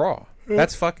 NXT, and then Raw.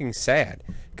 That's fucking sad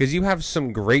because you have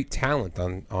some great talent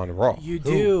on Raw. You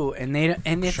do, and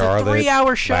it's Charlotte, a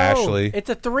 3-hour show. Lashley. It's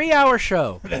a 3-hour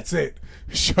show. That's it.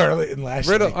 Charlotte and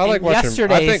Lashley. Riddle. I like And watching. I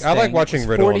yesterday's think I like thing watching was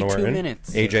Riddle and 42 Orton.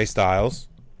 minutes. AJ Styles.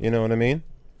 You know what I mean?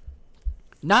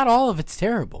 Not all of it's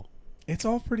terrible. It's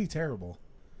all pretty terrible.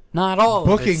 Not all of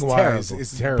Booking it's wise, terrible.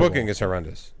 it's terrible. Booking is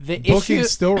horrendous. The Booking issue,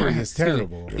 story is excuse me,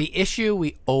 terrible. The issue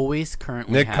we always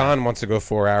currently Nick have. Khan wants to go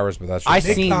 4 hours, but that's I just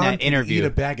Nick seen Khan that can interview. Eat a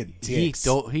bag of He dicks.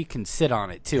 he can sit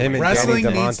on it too. Him and Wrestling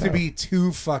Danny needs to DeMonto. be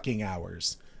 2 fucking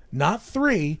hours, not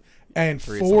 3. And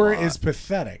Three's a 4 lot. is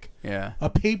pathetic. Yeah. A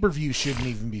pay-per-view shouldn't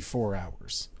even be 4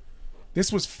 hours.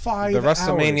 This was 5 the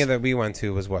WrestleMania hours. that we went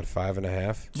to was what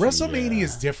 5.5. WrestleMania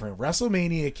is different.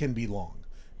 WrestleMania can be long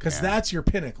because that's your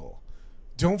pinnacle.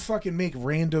 Don't fucking make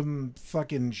random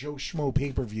fucking Joe Schmo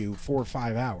pay-per-view 4 or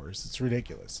 5 hours. It's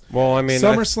ridiculous. Well, I mean,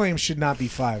 SummerSlam should not be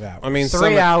 5 hours. I mean,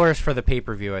 3 hours for the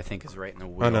pay-per-view, I think, is right in the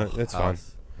wheel. Oh, no, it's fine.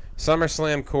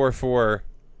 SummerSlam Core 4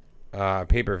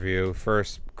 pay-per-view,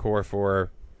 first Core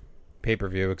 4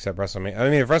 pay-per-view, except WrestleMania. I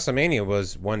mean, if WrestleMania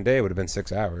was one day, it would have been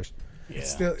 6 hours. it's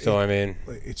still, So, I mean,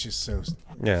 it's just so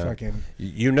yeah. fucking.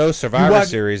 You know Survivor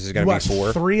Series is going to be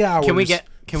 4. 3 hours. Can we get-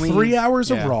 can we- 3 hours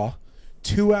yeah. of Raw,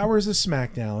 2 hours of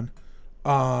SmackDown,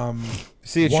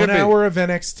 See, it 1 should be hour of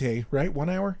NXT, right? 1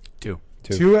 hour. 2.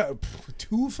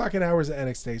 Two fucking hours of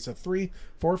NXT. So 3,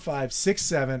 4, 5, 6,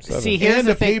 7. See, here's and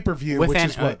the a thing. pay-per-view, With which an-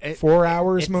 is what, it- 4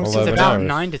 hours It's, most it's of the 11 about time. hours.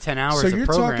 9 to 10 hours So of you're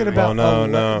programming. talking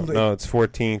about- no, it's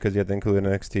 14 because you have to include an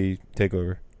NXT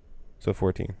takeover. So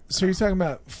 14. So you're talking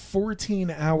about 14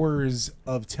 hours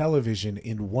of television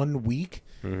in 1 week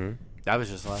That was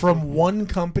just last from week. one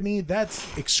company? That's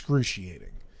excruciating.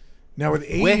 Now with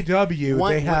With AEW,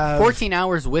 one- they have 14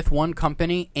 hours with one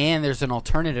company, and there's an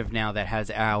alternative now that has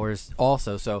hours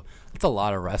also. So it's a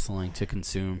lot of wrestling to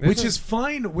consume. which is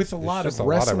fine with a lot of just a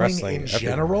lot of wrestling in wrestling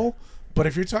general. But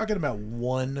if you're talking about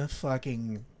one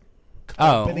fucking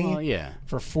Oh, company well, yeah.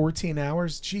 for 14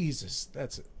 hours, Jesus,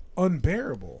 that's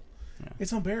unbearable.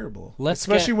 It's unbearable, Let's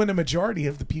especially get- when the majority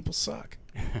of the people suck.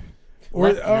 Or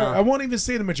I won't even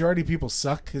say the majority of people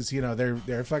suck because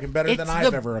they're fucking better than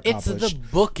I've ever It's accomplished. the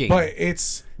booking. But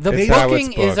it's the It's how it's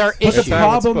booking is our booked. But issue. the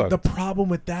how it's problem, booked. the problem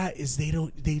with that is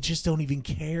they just don't even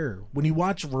care. When you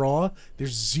watch Raw,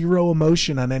 there's zero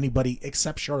emotion on anybody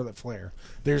except Charlotte Flair.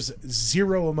 There's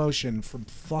zero emotion from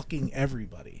fucking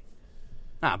everybody.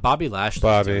 Bobby Lashley's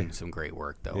Bobby. doing some great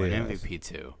work though, and Yes. MVP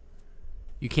too.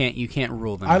 You can't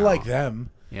rule them I out. like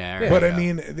them, Yeah, but there I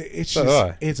you go. mean, it's So just do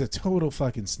I. it's a total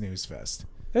fucking snooze fest.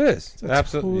 It is. It's a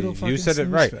Absolutely. total You fucking said it snooze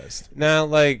right. fest. Now,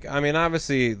 like, I mean,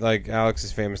 obviously, like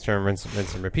Alex's famous term, rinse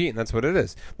and repeat, and that's what it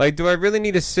is. Like, do I really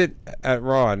need to sit at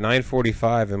Raw at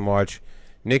 9:45 and watch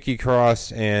Nikki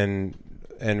Cross and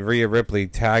Rhea Ripley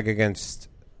tag against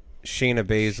Shayna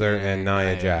Baszler and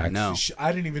Nia Jax? No.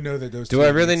 I didn't even know that those. Do two I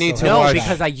really women need still to had No, watch- that.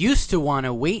 because I used to want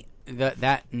to wait.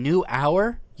 That new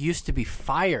hour used to be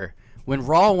fire. When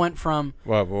Raw went from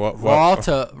Raw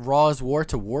to Raw's War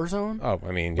to Warzone. Oh,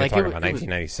 I mean, you're Like, talking it about was-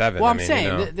 1997. Well, I I'm mean, saying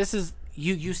you know. this is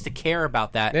you used to care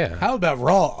about that. Yeah. How about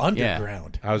Raw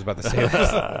Underground? I was about to say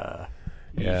that.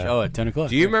 Yeah. Oh, at 10 o'clock.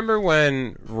 Do you remember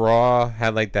when Raw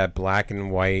had like that black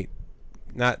and white?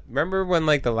 Remember when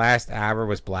like the last hour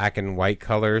was black and white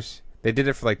colors? They did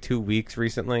it for like 2 weeks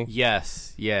recently.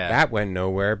 Yes. Yeah. That went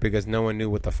nowhere because no one knew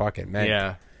what the fuck it meant.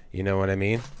 Yeah. You know what I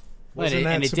mean? Wasn't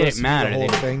that and it supposed didn't to matter. be the whole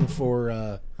They- thing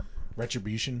for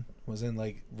Retribution? Wasn't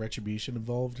like Retribution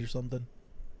involved or something?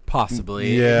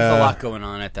 Possibly. Yeah. There's a lot going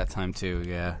on at that time too.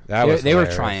 Yeah. That was they were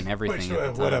hilarious. trying everything.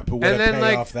 at the What time. a And then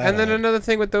payoff that and then had. another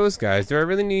thing with those guys. Do I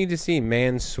really need to see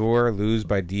Mansoor lose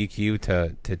by DQ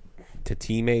to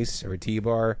T Mace or T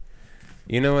Bar?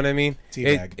 You know what I mean?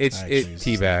 Teabag, It's actually, is his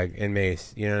Teabag and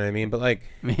Mace. You know what I mean? But like,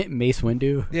 Mace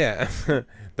Windu. yeah,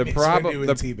 the Mace problem Windu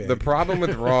and Teabag. the problem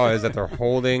with Raw is that they're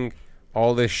holding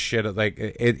all this shit. Like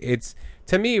it's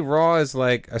to me, Raw is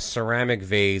like a ceramic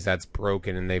vase that's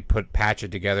broken and they patch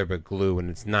it together with glue and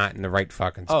it's not in the right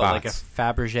fucking Oh, spots. like a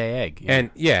Fabergé egg.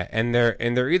 Yeah. And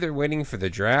they're either waiting for the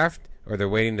draft or they're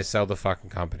waiting to sell the fucking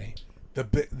company. The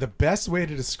best way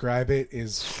to describe it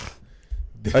is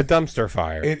A dumpster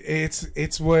fire.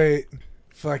 it's what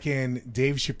fucking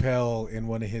Dave Chappelle in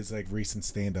one of his like recent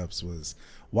stand-ups was.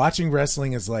 Watching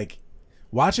wrestling is like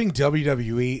watching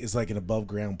WWE is like an above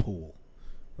ground pool.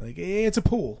 Like it's a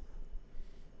pool.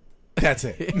 That's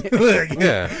it. Like,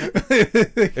 Yeah.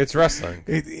 It's wrestling.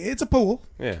 it's a pool.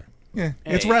 Yeah. Yeah,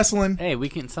 it's Hey, wrestling. Hey,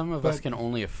 some of us But- can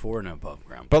only afford an above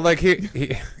ground. But like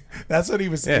he That's what he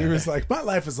was. Yeah. He was like, my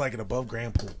life is like an above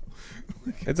ground pool.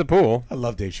 it's a pool. I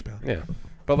love Dave Chappelle. Yeah.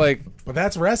 But like But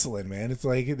that's wrestling, man. It's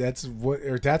like that's what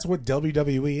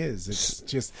WWE is. It's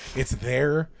just it's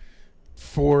there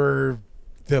for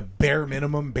the bare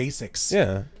minimum basics.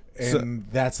 yeah. And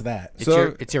that's that.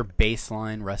 It's your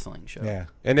baseline wrestling show. Yeah.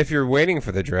 And if you're waiting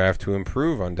for the draft to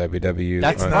improve on WWE,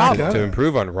 That's on- the problem. to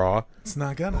improve on Raw, It's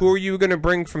not gonna. who are you going to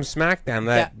bring from SmackDown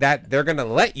that they're going to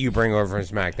let you bring over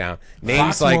from SmackDown?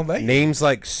 Fox won't let you. Names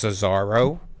like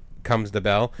Cesaro comes the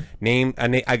bell. Name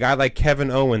a guy like Kevin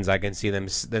Owens. I can see them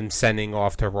sending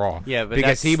off to Raw. Yeah, but because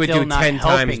that's he would still do not 10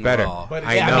 times helping better. Raw. But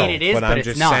I yeah, know, I mean, it is, but I'm it's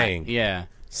just not. saying. Yeah.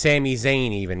 Sami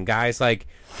Zayn, even guys like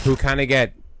who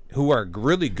who are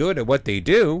really good at what they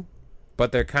do,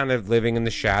 but they're kind of living in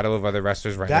the shadow of other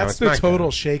wrestlers right now. That's on the SmackDown. total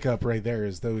shakeup right there.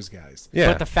 Is those guys? Yeah,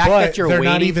 But the fact But that you're they're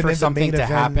not waiting even for in the something main to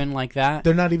event. happen like that,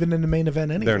 They're not even in the main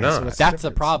event anyway. They're not. So what's that's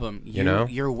the difference? problem. know?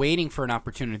 You're waiting for an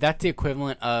opportunity. That's the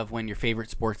equivalent of when your favorite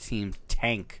sports team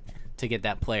tank to get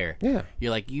that player. Yeah. You're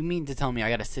like, you mean to tell me I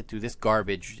got to sit through this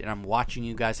garbage and I'm watching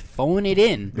you guys phone it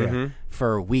in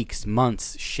for weeks,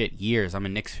 months, shit, years. I'm a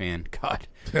Knicks fan. God.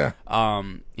 Yeah.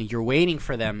 And you're waiting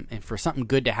for them and for something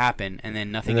good to happen, and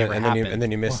then nothing ever happens. and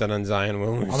then you missed out on Zion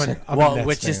Williamson. I'm a well, Nets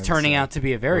which is fan, turning so- out to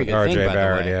be a very good R.J. thing, by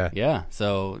Barrett, the way. yeah.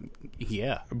 So,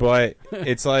 yeah. But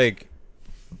it's like,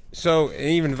 so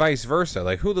even vice versa.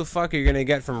 Like, who the fuck are you gonna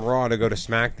get from Raw to go to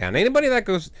SmackDown?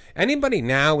 Anybody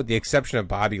now, with the exception of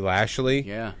Bobby Lashley,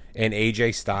 Yeah. and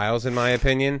AJ Styles, in my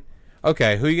opinion.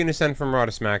 Okay, who are you gonna send from Raw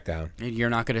to SmackDown? And you're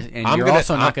not gonna, and I'm you're gonna-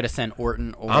 also I'm- not gonna send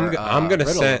Orton or I'm gonna Riddle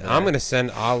send over there. I'm gonna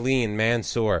send Ali and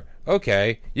Mansoor.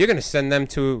 Okay, you're gonna send them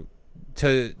to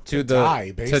the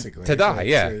die, basically. to die, Like,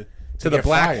 yeah, to to the get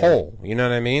black fired. hole. You know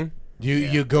what I mean?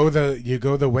 You go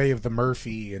the way of the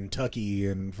Murphy and Tucky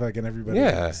and fucking everybody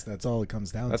Yeah. else. That's all it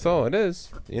comes down That's to. all it is.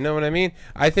 You know what I mean?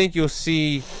 I think you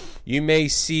may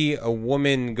see a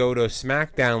woman go to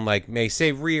SmackDown, like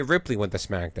say Rhea Ripley went to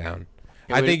SmackDown.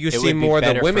 I would- think you it see would be more of the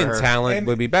better for women her. talent And-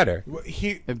 would be better. Well,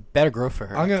 It better grow for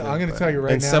her. I'm gonna tell you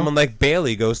right And now. someone like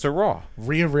Bailey goes to Raw.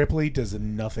 Rhea Ripley does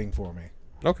nothing for me.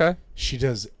 Okay. She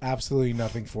does absolutely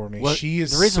nothing for me. Well, she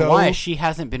is the reason so, why is she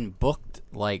hasn't been booked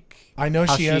like I know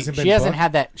how she hasn't been She hasn't booked.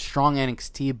 had that strong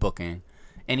NXT booking,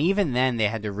 and even then they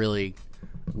had to really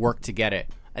work to get it.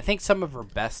 I think some of her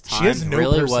best She has times no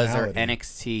really was her personality.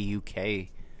 NXT UK.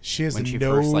 She has when she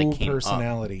no first, like, came up.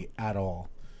 personality at all.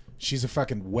 She's a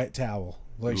fucking wet towel.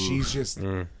 Like she's just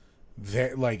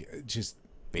there, like just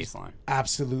Baseline.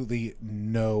 absolutely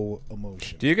no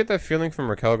emotion. Do you get that feeling from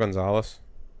Raquel Gonzalez?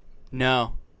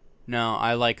 No,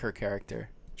 I like her character.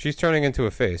 She's turning into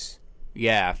a face.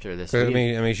 Yeah, after this. I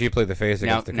mean, she played the face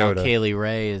now, against Dakota. Now Kaylee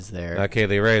Ray is there. Now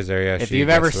Kaylee Ray is there. Yeah. If you've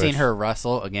ever seen her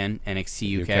wrestle, again,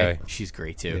 NXT UK, UK. she's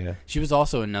great too. Yeah. She was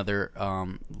also another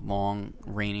long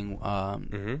reigning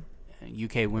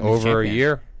UK women's over champion. a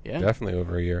year. Yeah, definitely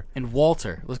over a year. And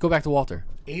Walter, let's go back to Walter.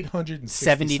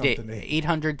 870 days.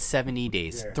 870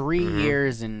 days. Yeah. 3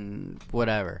 years and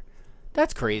whatever.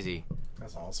 That's crazy.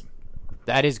 That's awesome.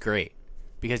 That is great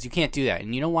because you can't do that.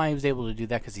 And you know why he was able to do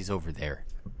that? Because he's over there.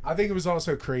 I think it was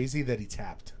also crazy that he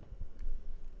tapped.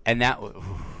 And that,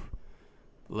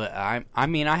 I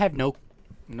mean, I have no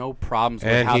problems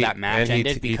with how that match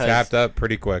ended because he tapped up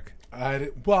pretty quick.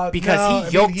 Because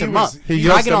he yoked him up. He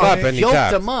yoked him up and he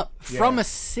tapped. Him up from a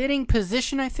sitting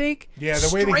position, I think. Yeah, the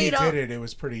way that he did it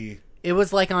was pretty. It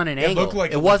was like on an angle. Looked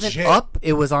like it wasn't legit. up.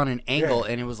 It was on an angle,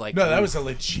 and it was like no, that was a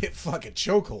legit fucking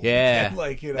chokehold. Yeah,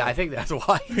 like I think that's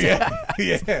why.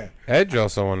 Yeah. Edge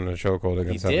also won a chokehold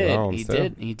against Seth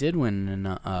Rollins. He did win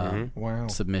an wow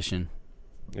submission.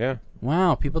 Yeah.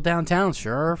 Wow, people downtown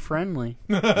sure are friendly.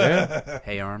 Yeah.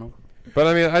 Hey Arnold. But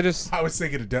I mean, I was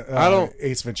thinking of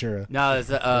Ace Ventura. No, it's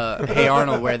Hey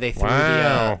Arnold, where they threw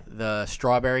the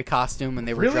strawberry costume and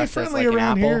they were dressed as like an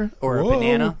apple here? or a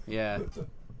banana. Yeah.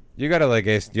 You gotta like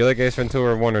Ace. Do you like Ace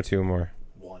Ventura 1 or 2 more?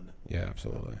 1. Yeah,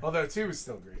 absolutely. Although 2 is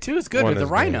still great. 2 is good 1 with the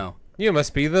is rhino. Good. You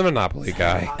must be the Monopoly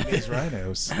guy. These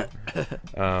rhinos.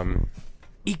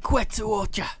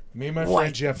 Iquetsuocha. Me and my White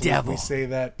friend Jeff, devil. we say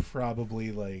that probably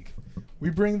we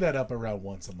bring that up around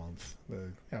once a month.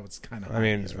 How it's kind of. I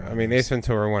mean, Ace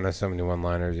Ventura 1 has so many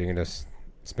one-liners. You can just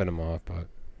spin them off, but.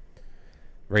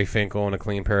 Ray Finkel in a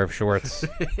clean pair of shorts.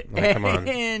 Like, come on.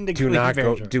 Do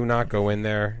not go in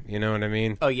there. You know what I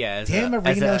mean? Oh yeah. Dan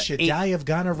Marino should die of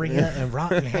gonorrhea and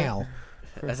rot in hell.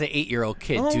 As an 8-year-old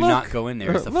kid, not go in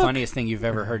there. It's the funniest thing you've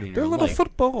ever heard in your life. They're little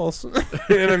footballs. You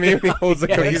know what I mean? He holds the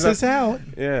cookies us out.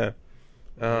 Yeah.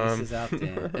 This is out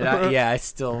there. I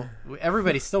still.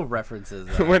 Everybody still references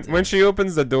that. when she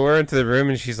opens the door into the room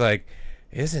and she's like,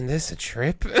 "Isn't this a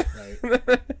trip?" Right.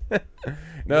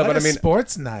 No, but I mean,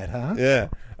 sports night, huh? Yeah,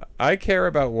 I care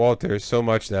about Walter so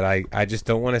much that I just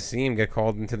don't want to see him get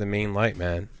called into the main light,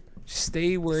 man. Just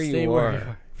stay where you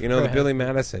are. You know, the Billy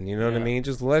Madison. You know what I mean?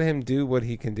 Just let him do what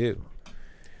he can do.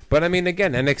 But I mean,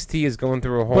 again, NXT is going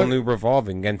through a whole new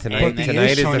revolving. And tonight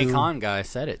is Tony Khan guy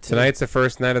said it too. Tonight's the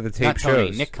first night of the tape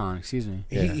shows. Nick Khan, excuse me.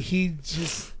 Yeah. He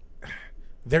just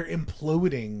they're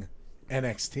imploding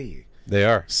NXT. They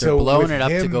are. They're blowing it up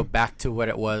to go back to what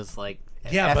it was like.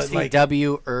 Yeah,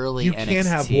 FCW but early you NXT. can't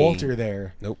have Walter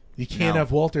there. Nope. You can't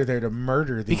have Walter there to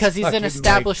murder these because he's an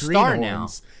established star now.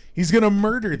 He's gonna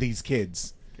murder these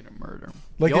kids. Gonna murder him.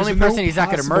 Like, the only person he's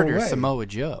not gonna murder is Samoa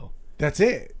Joe. That's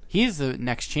it. He's the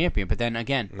next champion, but then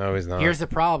again, no, he's not. Here's the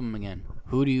problem again.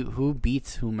 Who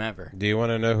beats whomever? Do you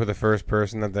want to know who the first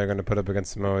person that they're going to put up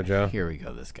against Samoa Joe? Here we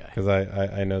go, this guy. Because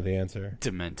I know the answer.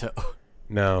 Demento.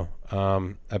 No.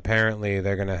 Apparently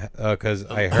they're gonna because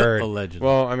I heard. Allegedly.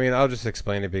 Well, I mean, I'll just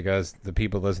explain it because the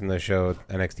people listening to the show,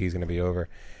 NXT is gonna be over.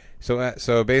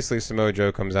 So basically, Samoa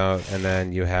Joe comes out, and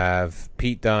then you have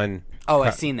Pete Dunne. Oh,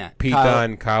 I've seen that. Pete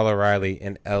Dunne, Kyle O'Reilly,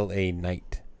 and L.A.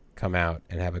 Knight come out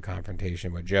and have a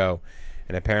confrontation with Joe.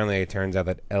 And apparently, it turns out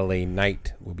that L.A.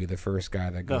 Knight will be the first guy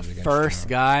that goes against Joe. The first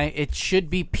guy. It should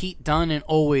be Pete Dunne and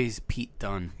always Pete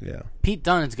Dunne. Yeah. Pete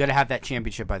Dunne is going to have that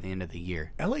championship by the end of the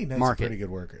year. L.A. Knight's a pretty good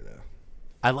worker, though.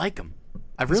 I like him.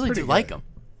 I really do like him.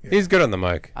 Yeah. He's good on the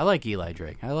mic. I like Eli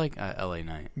Drake. I like L.A.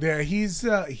 Knight. Yeah, he's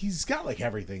got like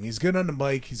everything. He's good on the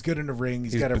mic. He's good in the ring.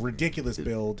 He's got a ridiculous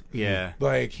build. Yeah.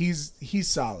 Like he's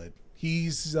solid.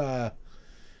 He's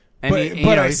And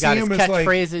he's got his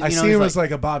catchphrases. I see him as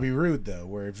like a Bobby Roode, though,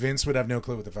 where Vince would have no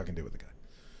clue what to fucking do with the guy.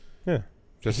 Yeah,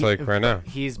 just like right now.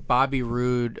 He's Bobby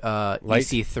Roode,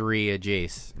 EC3,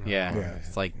 Jace. Yeah,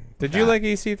 it's like. Did you like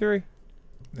EC3?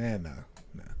 No,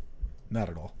 not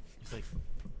at all. He's like,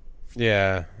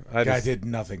 yeah, guy did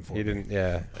nothing for me. He didn't.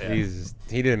 Yeah,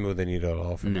 he didn't move the needle at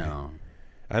all for me. No.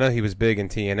 I know he was big in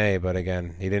TNA, but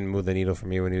again, he didn't move the needle for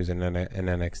me when he was in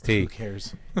NXT. Who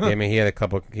cares? Yeah, I mean, he had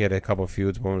a couple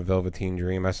feuds, one with Velveteen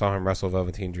Dream. I saw him wrestle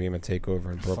Velveteen Dream at Takeover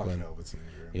in Brooklyn.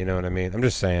 You know what I mean? I'm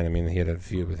just saying. I mean, he had a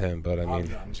feud with him, but I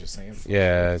mean, I'm just saying.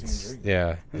 Yeah,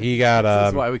 he got. This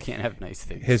is why we can't have nice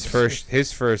things. His first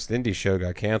indie show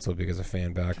got canceled because of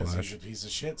fan backlash. He's a piece of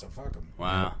shit, so fuck him.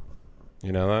 Wow.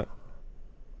 You know that?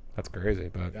 That's crazy,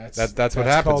 but that's what Called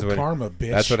happens when karma, bitch.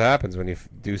 That's what happens when you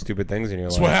do stupid things in your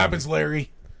life. That's what happens,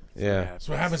 Larry. Yeah. That's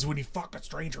what happens when you fuck a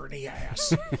stranger in the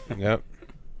ass. Yep.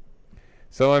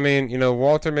 So I mean,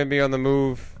 Walter may be on the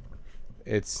move.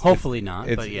 Hopefully not.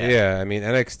 But yeah. Yeah. I mean,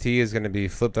 NXT is going to be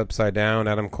flipped upside down.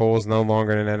 Adam Cole's no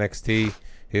longer in NXT.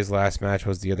 His last match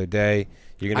was the other day.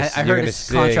 You're gonna. I heard his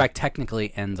contract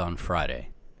technically ends on Friday.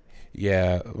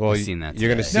 Yeah, well, I've seen that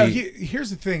you're going to Now, see. here's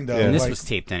the thing, though. And this like, was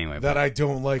taped anyway. that I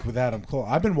don't like with Adam Cole.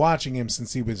 I've been watching him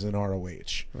since he was in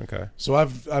ROH. Okay. So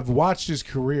I've watched his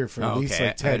career for at least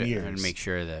like 10 years. I had to make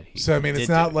sure that he. So, I mean, it's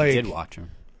not like- did watch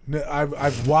him. No,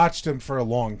 I've watched him for a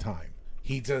long time.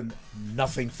 He done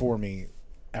nothing for me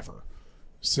ever.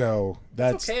 So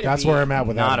that's It's okay to be where I'm at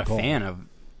with not Adam a Cole. fan of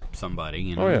somebody,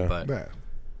 you know. Oh, yeah. But Yeah.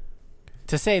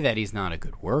 to say that he's not a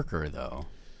good worker, though.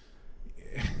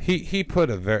 He put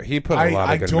a lot of good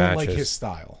I don't matches. like his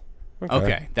style.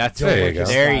 Okay, that's Don't There fair. you go.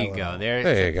 There Style you at go. all.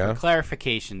 There you go. For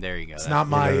clarification, there you go. It's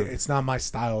not my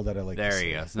style that I like. to There see.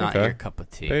 you go. It's not Okay. your cup of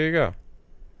tea. There you go.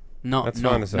 No, That's no,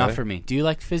 fine to not say. for me. Do you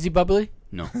like fizzy bubbly?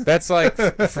 No. That's like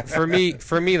for me.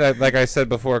 That, like I said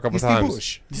before a couple He's the times.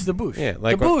 Bush. It's the bush. Yeah,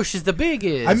 like the what- bush is the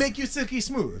biggest. I make you silky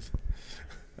smooth.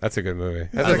 That's a good movie.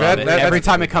 I love it. Every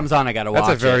time it comes on, I gotta watch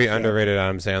That's a very it. underrated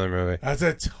Adam Sandler movie. That's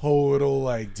a total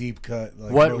like deep cut.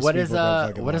 Like, What most what is people don't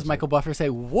fucking what does watch Michael Buffer say?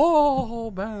 Whoa,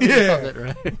 man. Yeah. Love it,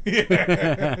 right?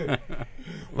 it.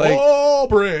 Like- Oh,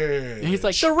 Bridge. He's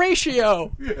like the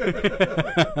ratio.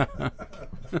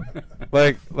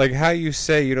 Like how you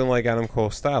say you don't like Adam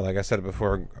Cole's style. Like I said it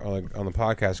before, like on the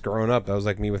podcast. Growing up, that was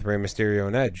like me with Rey Mysterio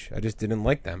and Edge. I just didn't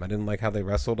like them. I didn't like how they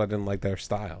wrestled. I didn't like their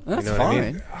style. That's you know what I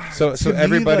mean? fine. So To me,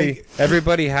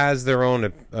 everybody like- has their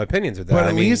own opinions with that. But I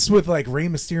at mean, least with like Rey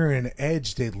Mysterio and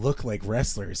Edge, they look like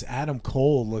wrestlers. Adam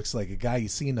Cole looks like a guy you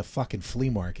see in the fucking flea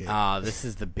market. This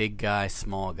is the big guy,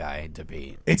 small guy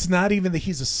debate. It's not even that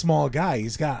he's a small guy.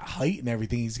 He's got height and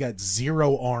everything. He's got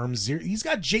zero arms. He's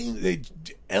got James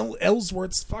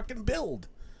Ellsworth's fucking build.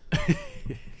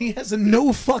 He has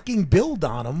no fucking build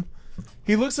on him.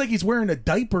 He looks like he's wearing a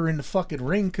diaper in the fucking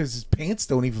ring because his pants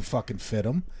don't even fucking fit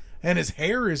him. And his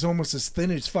hair is almost as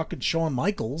thin as fucking Shawn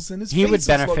Michaels. And his He face would is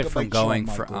benefit looking from like going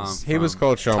Shawn for Michaels. he was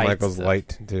called Shawn tight Michaels stuff.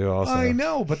 light too. Also, I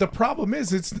know, but the problem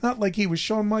is, it's not like he was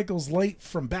Shawn Michaels light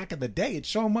from back in the day. It's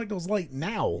Shawn Michaels light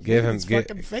now. Give Look at him his gi-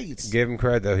 fucking face. give him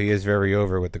credit though. He is very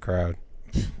over with the crowd.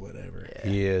 Whatever.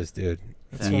 He is, dude.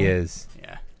 fine. He is.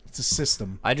 Yeah. It's a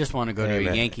system. I just want to go Hey, to a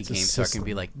man. Yankee It's a game so I can system.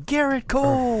 be like, Garrett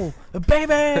Cole,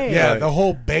 baby! Yeah, the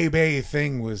whole Bebe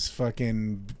thing was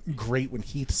fucking great when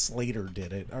Heath Slater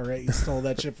did it. All right, he stole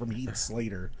that shit from Heath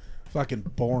Slater. Fucking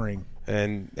boring.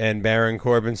 And Baron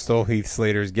Corbin stole Heath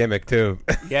Slater's gimmick too.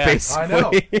 Yeah, I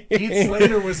know. Basically. Heath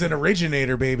Slater was an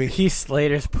originator, baby. Heath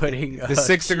Slater's putting The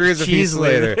 6 degrees of Heath cheese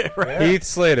lid. Slater. Right. Heath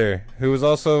Slater, who was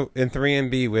also in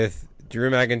 3MB with Drew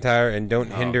McIntyre and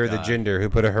Don't Hinder the God. Jinder, who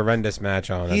put a horrendous match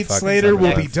on. Heath fucking Slater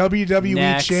will be SummerSlam. WWE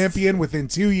Next. champion within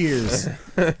 2 years.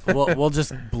 We'll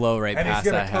just blow right And he's past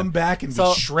going to that. come back and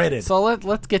So- be shredded. So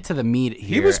let's get to the meat here.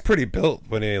 He was pretty built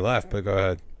when he left, but go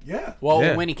ahead. yeah. well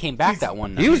Yeah. when he came back that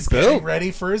one night. He was He's getting built.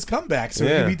 ready for his comeback so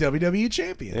Yeah. he can be WWE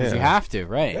champion. Yeah. You have to,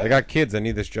 right? I got kids. I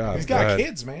need this job. He's Go got ahead.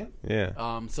 kids, man. Yeah.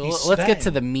 So He's let's get to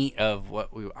staying. the meat of what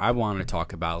I want to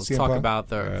talk about. Let's CM talk Punk? about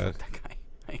the Right. fuck that guy.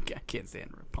 I can't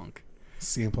stand Punk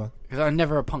CM Punk. because I'm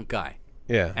never a Punk guy,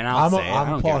 Yeah. and I'll I'm a- say it, I I'm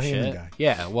a don't Paul give a Heyman shit. guy.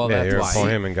 Yeah, well Yeah, that's you're a why. Paul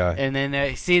Heyman guy. And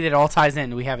then see that all ties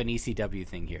in. We have an ECW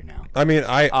thing here now. I mean,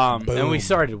 And we Boom.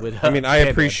 started with. I Pivot,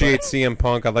 appreciate CM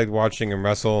Punk. I like watching him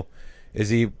wrestle. Is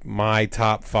he my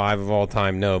top 5 of all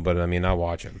time? No, but I mean, I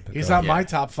watch him. He's not Yeah. my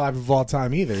top 5 of all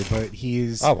time either, but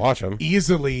he's I'll watch him.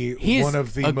 easily He's one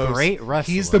of the a most great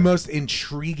wrestler. He's the most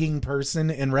intriguing person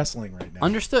in wrestling right now.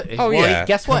 Understood. Oh, well, yeah.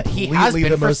 Guess what? He has Completely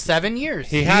been the for most- 7 years.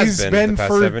 He has He's been, been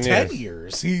for the for past 10 7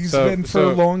 years. He's been for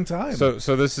a long time. So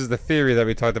this is the theory that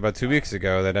we talked about 2 weeks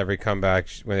ago, that every comeback,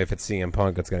 if it's CM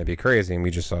Punk, it's going to be crazy, and we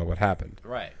just saw what happened.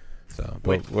 right. So,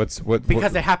 Wait, but what?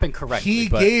 Because it happened correctly. he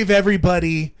but- gave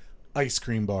everybody ice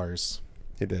cream bars.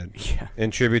 he did. Yeah.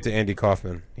 In tribute to Andy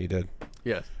Kaufman, he did.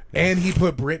 Yes. And he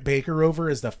put Britt Baker over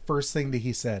as the first thing that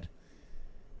he said.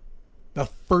 The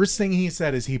first thing he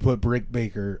said is he put Britt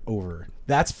Baker over.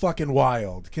 That's fucking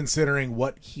wild, considering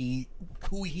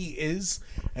who he is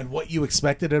and what you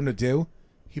expected him to do.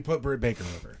 He put Britt Baker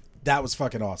over. That was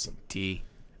fucking awesome.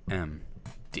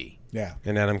 DMD. Yeah.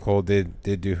 And Adam Cole did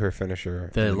do her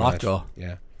finisher. The in lockjaw. match.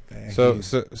 Yeah. And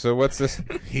So what's this?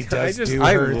 he does I do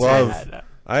her love.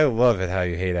 I love it how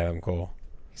you hate Adam Cole.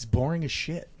 He's boring as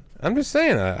shit. I'm just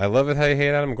saying. I love it how you hate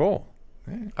Adam Cole.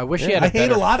 I wish he had I a hate a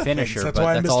better lot of things. finisher, That's but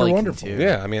why I'm that's Mr. all he Wonderful. can do.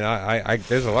 Yeah, I mean, I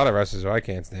there's a lot of wrestlers who I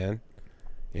can't stand.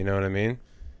 You know what I mean?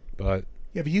 But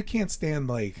Yeah, but you can't stand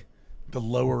like the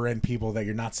lower end people that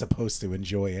you're not supposed to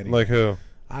enjoy anyway. like who?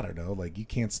 I don't know, like you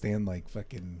can't stand like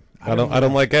fucking I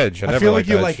don't like Edge. I I never feel like liked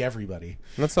you Edge. like everybody.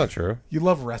 That's not true. You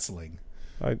love wrestling.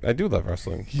 I do love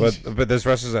wrestling, but there's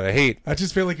wrestlers that I hate. I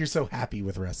just feel like you're so happy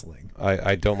with wrestling.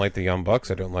 I don't like the Young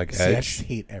Bucks. I don't like See, I Edge. just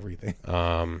hate everything.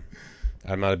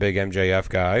 I'm not a big MJF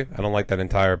guy. I don't like that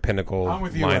entire Pinnacle I'm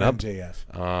with you lineup. on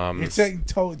MJF. You're saying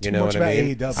too you know much what I about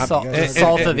mean? AEW.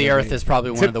 Salt of the Earth is probably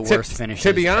one of the worst finishes.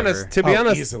 To be honest,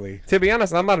 ever. Easily. to be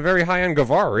honest, I'm not very high on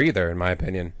Guevara either, in my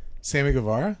opinion. Sammy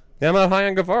Guevara? Yeah, I'm not high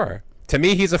on Guevara. To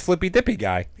me, he's a flippy dippy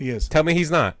guy. He is. Tell me he's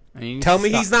not. Tell me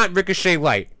he's not Ricochet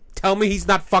Light. Tell me he's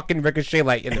not fucking Ricochet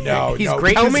Light in the No, He's no,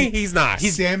 great. Tell me he's not.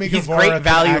 Sammy he's Guevara great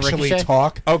value, could actually Ricochet.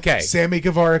 talk. Okay. Sammy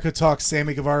Guevara could talk.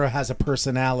 Sammy Guevara has a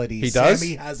personality. He does?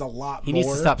 Sammy has a lot He more.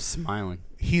 needs to stop smiling.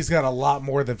 He's got a lot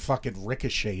more than fucking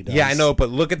Ricochet does. Yeah, I know, but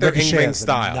look at their Ricochet in-ring has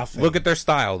style. nothing. Look at their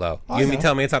style, though. I You mean know.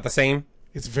 tell me it's not the same?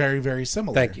 It's very, very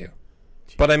similar. Thank you.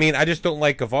 But I mean, I just don't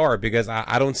like Guevara because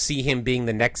I don't see him being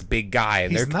the next big guy.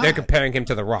 He's They're not. comparing him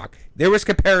to The Rock. There was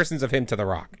comparisons of him to The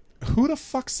Rock. Who the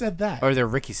fuck said that? Or they're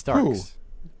Ricky Starks.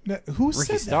 Who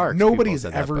said Starks, that? Nobody's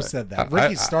people said that, ever but- said that.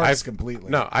 Ricky Starks I've- completely.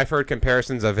 No, I've heard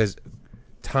comparisons of his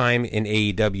time in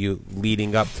AEW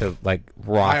leading up to like I've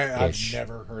Rock-ish.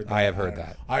 never heard that. I have heard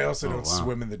that. I also don't wow.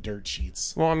 swim in the dirt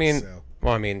sheets. Well, I mean,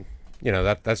 so. you know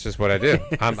that's just what I do.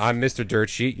 I'm Mr. Dirt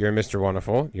Sheet. You're Mr.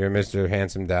 Wonderful. You're Mr.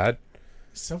 Handsome Dad.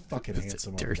 So fucking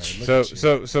handsome. dirt over there. Look at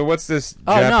you. So what's this?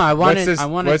 Oh, Jeff? no, I wanted-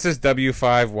 What's this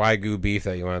W5 Wagyu beef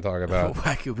that you want to talk about?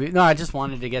 No, I just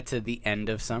wanted to get to the end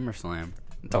of SummerSlam.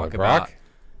 And talk With about. Brock?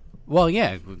 Well,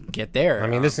 yeah, get there. I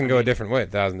mean, this can go a different way,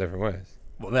 1,000 different ways.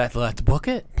 Well, let's book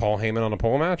it. Paul Heyman on a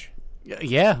pole match?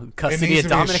 Yeah, It custody needs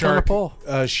of to be a Dominic on a pole.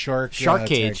 Shark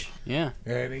Cage. tag. Yeah.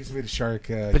 Yeah, it needs to be the shark.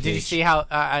 But did you see how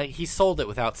he sold it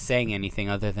without saying anything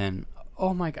other than,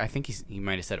 oh my, I think he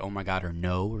might have said, oh my God, or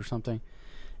no, or something.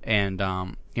 And,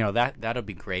 that'll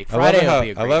be great. Friday will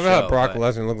be a great I love how show, Brock but-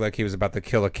 Lesnar looked like he was about to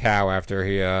kill a cow after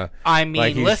he, I mean,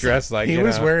 like he's listen, dressed like, He you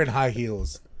was know. wearing high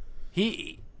heels.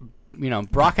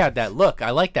 Brock had that look. I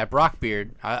like that Brock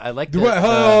beard. I like the,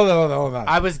 Hold on.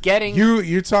 I was getting...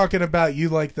 You're talking about you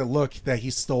like the look that he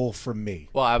stole from me.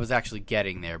 Well, I was actually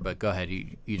getting there, but go ahead.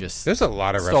 You just... There's a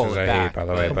lot of Stole wrestlers it I back, hate, by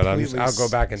the way, but- but I'll go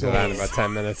back into that in about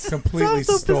 10 minutes. Completely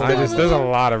stole. There's a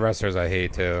lot of wrestlers I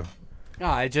hate, too. No,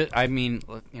 I mean,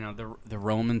 the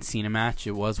Roman Cena match,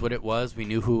 it was what it was. We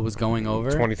knew who it was going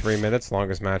over. 23 minutes,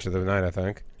 longest match of the night, I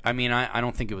think. I mean, I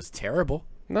don't think it was terrible.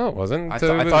 No, it wasn't. I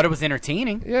thought it was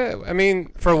entertaining. Yeah, I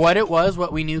mean, For what it was,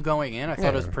 what we knew going in, I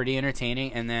thought it was pretty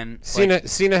entertaining. And then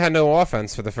Cena had no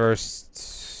offense for the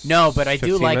first. No, but I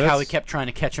do 15 like how he minutes. kept trying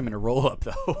to catch him in a roll up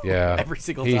though. Yeah, every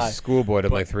single he time. schoolboyed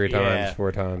him like But,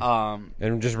 4 times.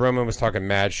 And just Roman was talking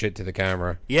mad shit to the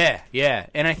camera. Yeah,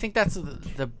 and I think that's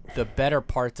the better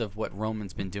parts of what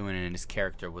Roman's been doing in his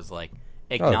character was like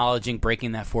acknowledging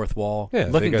breaking that fourth wall, Yeah,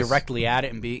 looking because- directly at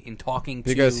it and talking to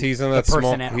Because he's on the that person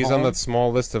small at he's home. on that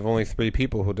small list of only 3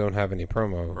 people who don't have any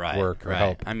promo work or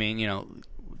help. I mean,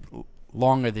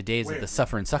 long are the days of the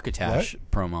Suffer and Succotash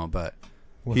promo, but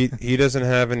He doesn't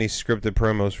have any scripted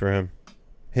promos for him.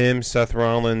 Him, Seth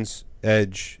Rollins,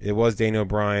 Edge. It was Daniel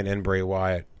Bryan and Bray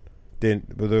Wyatt.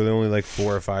 But there were only like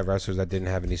 4 or 5 wrestlers that didn't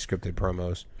have any scripted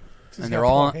promos. and they're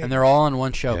all on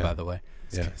one show, Yeah. by the way.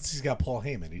 Yeah. He's got Paul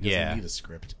Heyman. He doesn't need a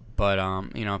script. But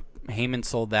Heyman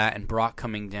sold that, and Brock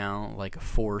coming down like a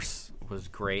force was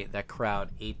great. That crowd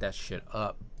ate that shit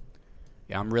up.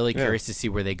 Yeah, I'm really curious to see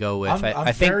where they go with. I'm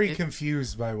I think very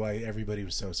confused by why everybody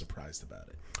was so surprised about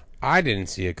it. I didn't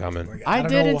see it coming. Like, I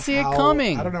don't didn't know see it how-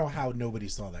 coming. I don't know how nobody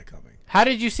saw that coming. How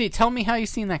did you see it? Tell me how you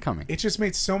seen that coming. It just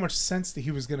made so much sense that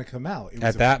he was going to come out. It was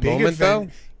At a that big moment, event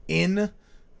though? in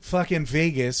fucking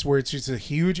Vegas, where it's just a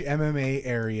huge MMA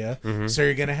area. Mm-hmm. So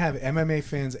you're going to have MMA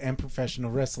fans and professional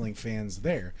wrestling fans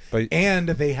there. But- and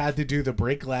they had to do the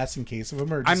break glass in case of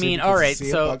emergency. I mean, because all of right,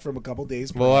 CM so- Punk from a couple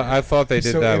days. Well, prior. I thought they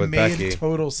did so that it with made Becky.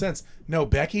 total sense. No,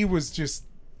 Becky was just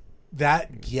that.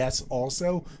 Yes,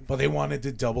 also, but they wanted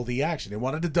to double the action. They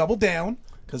wanted to double down.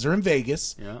 Because they're in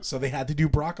Vegas, so they had to do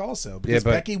Brock also. Because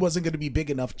but- Becky wasn't going to be big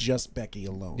enough, just Becky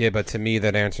alone. Yeah, but to me,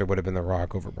 that answer would have been The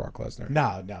Rock over Brock Lesnar.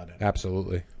 No.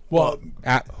 Absolutely. Well,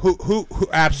 Who?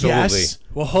 Absolutely. yes.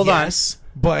 Well, hold on.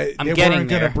 But I'm they getting weren't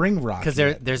going there to bring Rock. because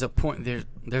yet. there's a point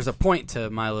there's a point to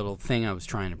my little thing I was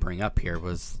trying to bring up here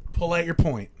was Pull out your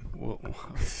point.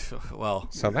 well.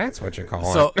 So that's what you're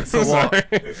calling.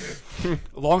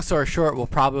 Long story short, we'll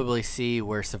probably see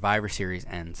where Survivor Series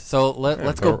ends. So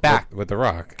let's go back. with The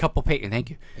Rock Couple thank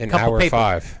you. in couple hour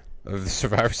 5 of the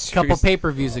Survivor Series. Couple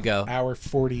pay-per-views ago. Hour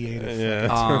 48 of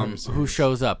Yeah. Who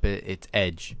shows up? It's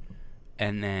Edge,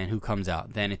 and then who comes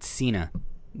out? Then it's Cena.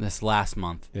 This last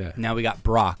month. Yeah. Now we got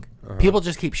Brock. People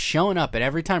just keep showing up, and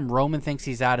every time Roman thinks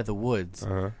he's out of the woods,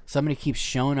 somebody keeps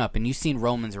showing up, and you've seen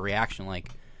Roman's reaction. Like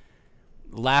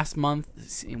last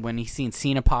month when he seen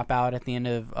Cena pop out at the end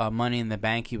of Money in the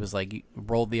Bank, he was like,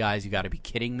 rolled the eyes, you got to be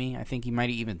kidding me. I think he might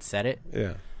have even said it.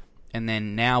 Yeah. And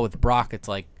then now with Brock, it's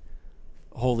like,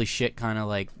 holy shit, kind of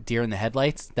like deer in the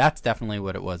headlights. That's definitely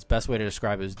what it was. Best way to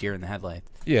describe it was deer in the headlights.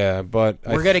 Yeah, but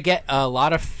We're going to get a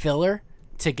lot of filler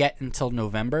to get until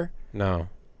November. No.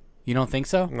 You don't think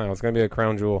so? No, it's going to be a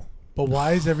crown jewel. But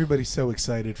why is everybody so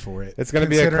excited for it? It's going to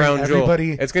be a crown jewel.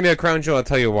 Everybody... It's going to be a crown jewel. I'll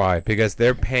tell you why. Because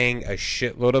they're paying a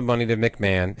shitload of money to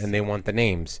McMahon, and they want the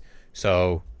names.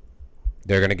 So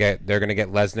they're going to get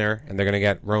Lesnar, and they're going to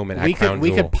get Roman at crown jewel.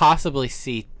 We could possibly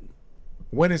see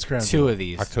when is crown two jewel? of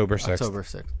these. October 6th. October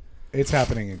 6th. It's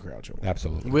happening in crown jewel.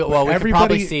 Absolutely. We could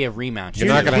probably see a rematch. You're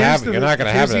not going to have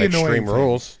it at Extreme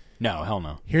Rules. No, hell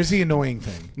no. Here's the annoying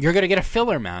thing. You're going to get a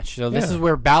filler match. So this is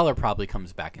where Balor probably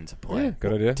comes back into play. Yeah,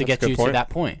 good idea. To get you to that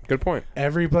point. Good point.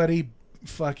 Everybody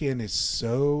fucking is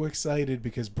so excited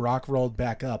because Brock rolled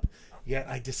back up. Yet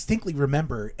I distinctly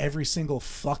remember every single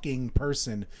fucking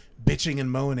person bitching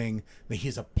and moaning that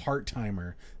he's a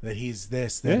part-timer, that he's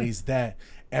this, that he's that.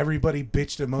 Everybody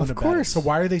bitched and moaned about it. So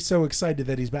why are they so excited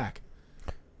that he's back?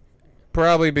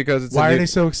 Probably because it's. Why are they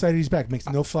so excited he's back? Makes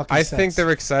no fucking sense. I think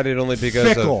they're excited only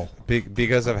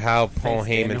because of how Paul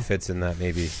Heyman Daniel. fits in that.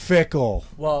 Maybe fickle.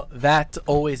 Well, that's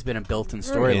always been a built-in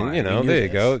storyline. You know, there you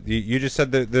go. You just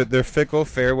said they're fickle,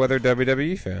 fair-weather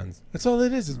WWE fans. That's all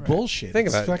it is. It's bullshit. Think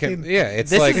about fucking, it.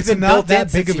 It's this like has been not built that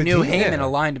in big since of you a knew deal. Heyman Yeah.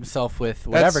 aligned himself with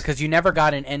whatever, because you never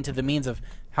got an end to the means of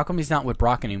how come he's not with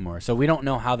Brock anymore. So we don't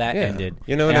know how that ended.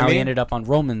 You know what and I how mean? he ended up on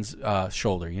Roman's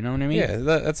shoulder. You know what I mean? Yeah,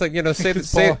 that's like Paul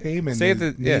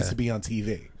Heyman needs to be on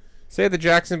TV. Say the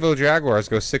Jacksonville Jaguars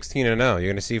go 16-0. You're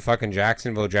going to see fucking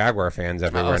Jacksonville Jaguar fans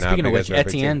everywhere now. Speaking of which, because they're a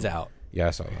big Etienne's team. out. Yeah,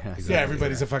 I saw that. Exactly. Yeah,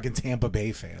 everybody's a fucking Tampa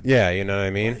Bay fan. Yeah, you know what I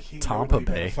mean? Tampa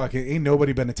Bay. Ain't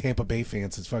nobody been a Tampa Bay fan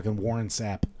since fucking Warren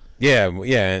Sapp. Yeah,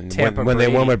 and when they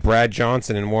won with Brad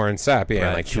Johnson and Warren Sapp, in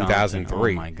like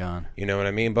 2003. Oh my god. You know what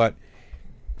I mean? But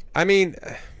I mean,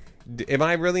 am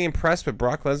I really impressed with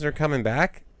Brock Lesnar coming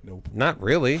back? Nope. Not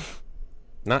really.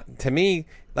 Not to me.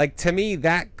 Like, to me,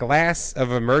 that glass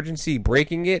of emergency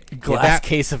breaking it,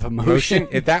 Case of emotion.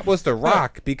 if that was The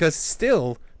Rock, because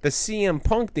still the CM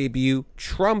Punk debut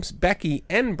trumps Becky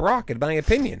and Brock, in my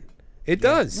opinion. It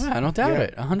does. Yeah, I don't doubt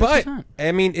it. 100%. But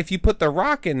I mean, if you put The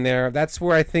Rock in there, that's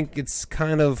where I think it's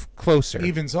kind of closer.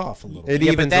 Evens off a little. It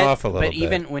evens off a little bit. But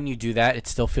even when you do that, it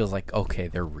still feels like, okay,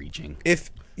 they're reaching.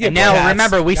 And now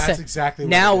remember that's exactly what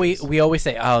now it is. we always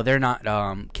say, oh, they're not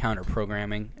counter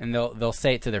programming, and they'll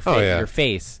say it to their face. Your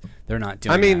face. They're not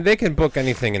doing. I mean, that. they can book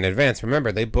anything in advance.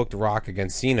 Remember, they booked Rock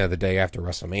against Cena the day after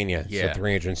WrestleMania. Yeah. So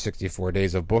 364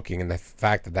 days of booking, and the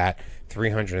fact that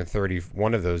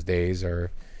 331 of those days are.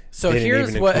 So didn't here's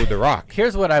even what include The Rock.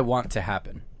 Here's what I want to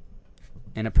happen.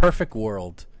 In a perfect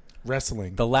world,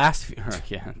 Wrestling. the last few,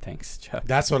 yeah, thanks, Chuck.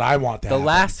 That's what I want to The happen.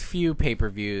 last few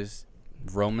pay-per-views,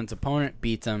 Roman's opponent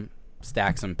beats him,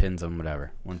 stacks him, pins him,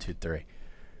 whatever. 1, 2, 3.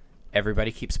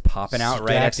 Everybody keeps popping out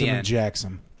right at the end.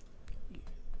 Jackson.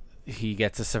 He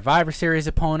gets a Survivor Series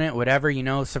opponent, whatever. You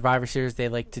know, Survivor Series, they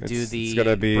like to do It's the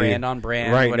gonna be brand on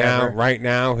brand. Right whatever. right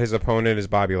now, his opponent is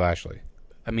Bobby Lashley.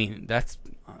 I mean, that's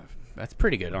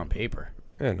pretty good on paper.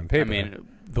 Yeah, on paper. I mean,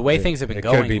 the way things have been it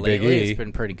could going be Big lately, E. it's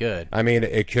been pretty good. I mean,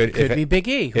 it could Be Big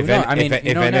E. Who If, knows? I mean, if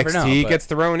you don't never NXT know. But gets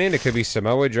thrown in, it could be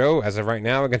Samoa Joe as of right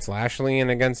now against Lashley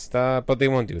and against, but they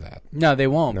won't do that. no, they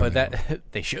won't. No, but they that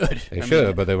they should. They I should,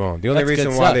 mean, but they won't. The only that's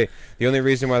reason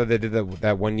good why they did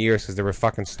that 1 year is because they were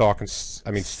fucking stuck in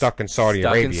Saudi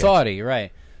stuck Arabia. in Saudi,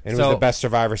 right? And it So, was the best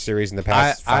Survivor Series in the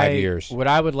past 5 years. What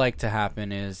I would like to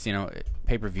happen is,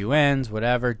 pay-per-view ends,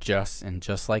 whatever, just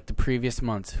like the previous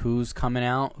months, who's coming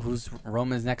out, who's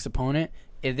Roman's next opponent.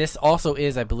 This also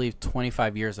is, I believe,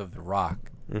 25 years of The Rock,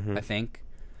 I think.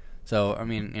 So, I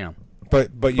mean,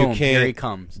 But boom, you can't. here he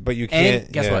comes. But you can't.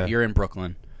 And guess what? You're in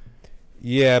Brooklyn.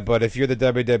 Yeah, but if you're the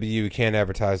WWE, you can't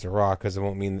advertise The Rock because it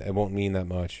won't mean that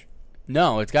much.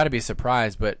 No, it's got to be a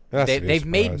surprise, but they've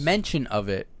made mention of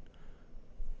it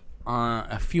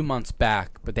a few months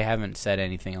back, but they haven't said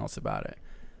anything else about it.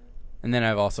 And then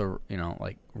I've also,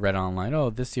 read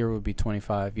online, this year would be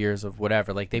 25 years of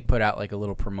whatever. Like, they put out, like, a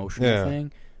little promotional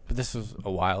thing. But this was a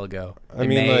while ago. It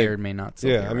may or may not.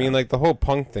 Yeah, I mean, like, the whole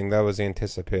Punk thing, that was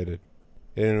anticipated.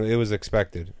 It was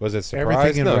expected. Was it surprised?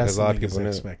 Everything in No, because a lot of wrestling people is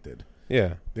knew. expected.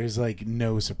 Yeah. There's, like,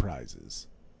 no surprises.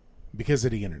 Because of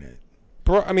the internet.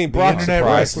 Brock internet surprised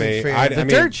wrestling me. fan- The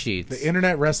dirt sheets. The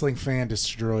internet wrestling fan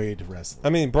destroyed wrestling. I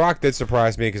mean, Brock did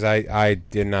surprise me because I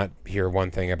did not hear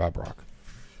one thing about Brock.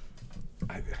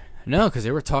 No, because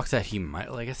there were talks that he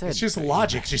might, like I said. It's just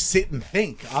logic. Just sit and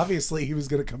think. Obviously, he was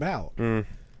going to come out.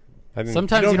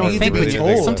 Sometimes you don't think when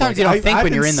you're. Sometimes you don't think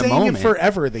when you're in the moment. I've been saying it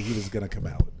forever that he was going to come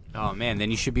out. Oh man,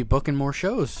 then you should be booking more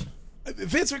shows.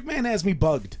 Vince McMahon has me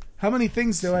bugged. How many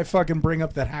things do I fucking bring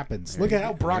up that happens? Look at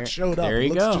how Brock showed up. He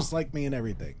looks just like me and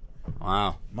everything.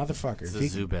 Wow, motherfucker! It's a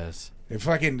Zubaz. If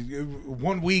fucking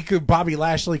 1 week Bobby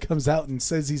Lashley comes out and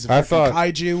says he's a fucking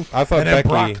kaiju, and then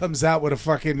Brock comes out with a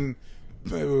fucking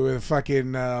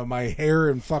my hair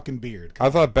and fucking beard. I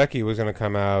thought Becky was going to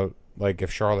come out like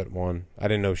if Charlotte won. I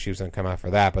didn't know she was going to come out for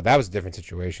that, but that was a different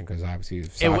situation because obviously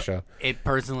Sasha. It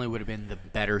personally would have been the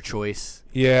better choice.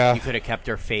 Yeah, you could have kept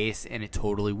her face, and it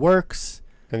totally works.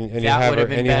 And you have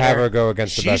her go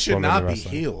against the best woman in wrestling. She should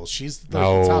not be heel. She's the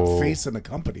top face in the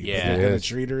company. Yeah, they're gonna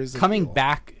treat her as a coming heel.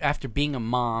 back after being a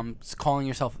mom, calling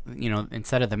yourself,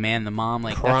 instead of the man, the mom.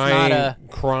 Like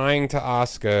crying to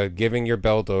Asuka, giving your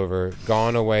belt over,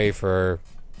 gone away for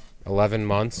 11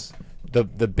 months. The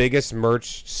biggest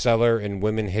merch seller in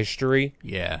women history.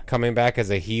 Yeah, coming back as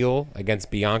a heel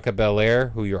against Bianca Belair,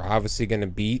 who you're obviously going to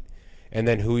beat, and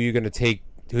then who you're going to take.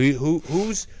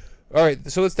 Who's all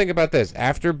right, so let's think about this.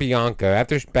 After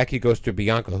Becky goes through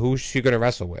Bianca, who's she going to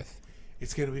wrestle with?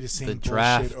 It's going to be the same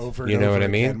draft. bullshit over and you know over what I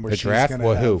mean? again, The draft?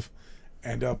 Well, who?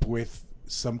 End up with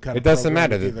some kind of. It doesn't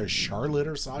matter. Either Charlotte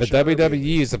or Sasha. The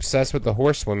WWE is obsessed with the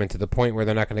horsewomen to the point where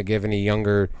they're not going to give any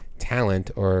younger talent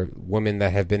or women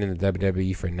that have been in the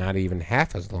WWE for not even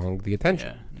half as long the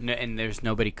attention. Yeah. No, and there's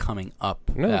nobody coming up.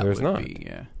 No, there's not.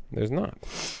 There's not.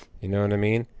 You know what I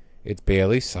mean? It's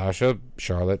Bayley, Sasha,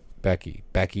 Charlotte,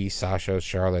 Becky, Sasha,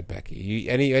 Charlotte, Becky.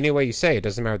 Any way you say it,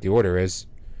 doesn't matter what the order is.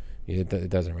 It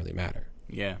doesn't really matter.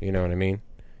 Yeah. You know what I mean?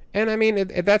 And I mean,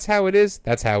 if that's how it is,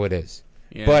 that's how it is.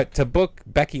 Yeah. But to book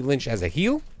Becky Lynch as a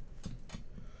heel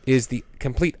is the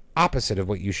complete opposite of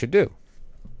what you should do.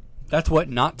 That's what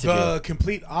not to do. The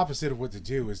complete opposite of what to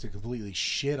do is to completely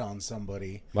shit on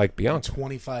somebody like Bianca in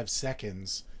 25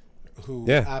 seconds who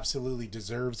absolutely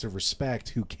deserves the respect,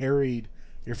 who carried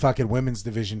your fucking women's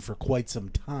division for quite some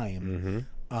time.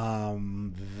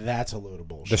 That's a load of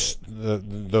bullshit.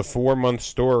 The 4-month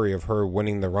story of her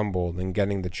winning the Rumble and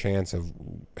getting the chance of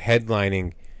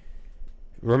headlining.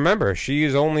 Remember,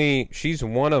 she's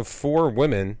one of 4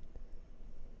 women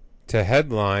to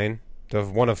headline,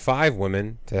 one of 5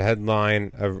 women to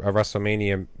headline a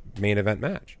WrestleMania main event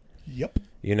match. Yep.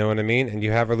 You know what I mean? And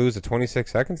you have her lose at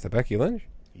 26 seconds to Becky Lynch?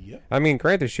 Yep. I mean,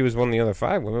 granted, she was one of the other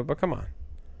 5 women, but come on.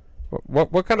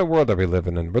 What kind of world are we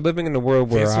living in? We're living in a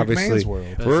world where obviously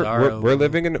we're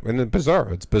living in the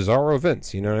Bizarro. It's Bizarro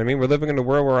Vince. You know what I mean? We're living in a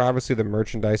world where obviously the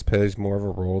merchandise plays more of a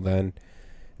role than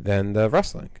the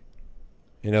wrestling.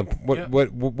 You know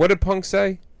what did Punk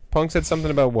say? Punk said something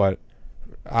about what?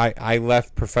 I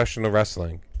left professional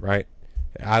wrestling, right?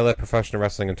 I left professional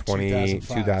wrestling in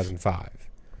 2005.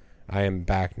 I am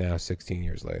back now 16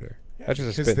 years later.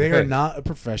 Because they are not a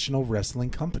professional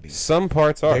wrestling company. Some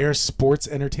parts are. They are sports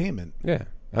entertainment. Yeah.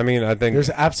 I mean, I think...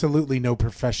 There's absolutely no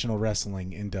professional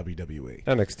wrestling in WWE.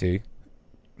 NXT.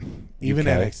 Even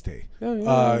UK.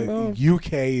 NXT.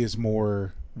 UK is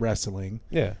more wrestling.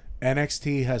 Yeah.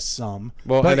 NXT has some.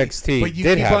 Well, NXT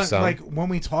did have some. Like, when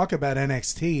we talk about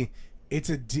NXT... It's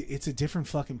a different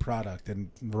fucking product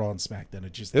than Raw and SmackDown.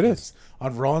 It is.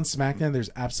 On Raw and SmackDown, there's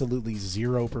absolutely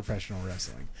zero professional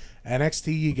wrestling.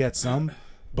 NXT, you get some,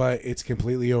 but it's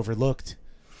completely overlooked.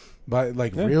 But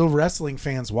real wrestling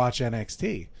fans watch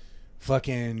NXT.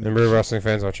 And real wrestling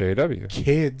fans watch AEW.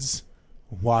 Kids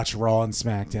watch Raw and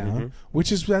SmackDown,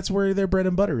 that's where their bread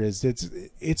and butter is.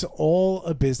 It's all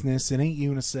a business. It ain't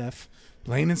UNICEF.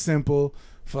 Plain and simple.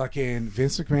 Fucking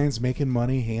Vince McMahon's making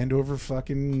money hand over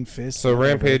fucking fist. So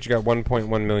Rampage got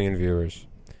 1.1 million viewers.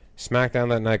 SmackDown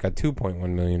that night got 2.1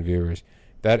 million viewers.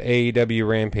 That AEW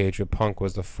Rampage with Punk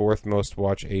was the 4th most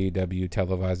watched AEW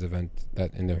televised event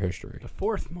in their history. The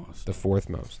 4th most? The 4th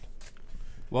most.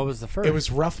 What was the first? It was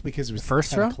rough because it was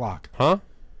first 10 o'clock. Huh?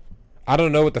 I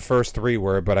don't know what the first 3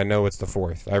 were, but I know it's the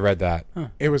 4th. I read that. Huh.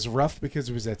 It was rough because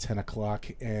it was at 10 o'clock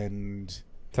and...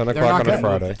 10 o'clock on a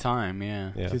Friday. The time,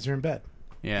 yeah. Kids are in bed.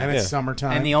 Yeah. And it's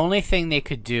summertime. And the only thing they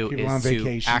could do People is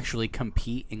to actually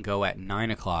compete and go at 9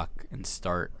 o'clock and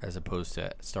start as opposed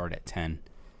to start at 10.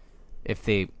 If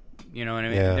they, you know what I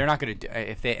mean? Yeah. They're not going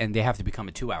to they have to become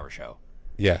a 2-hour show.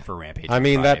 Yeah. For Rampage. I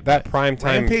mean, Friday, that prime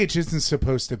time. Rampage isn't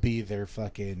supposed to be their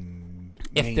fucking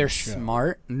if they're show.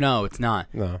 Smart, no, it's not.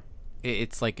 No.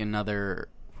 It's like another,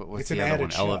 what's It's the an other one?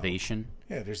 added show. Elevation.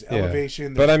 Yeah, there's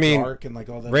elevation, but there's I mean, dark, and like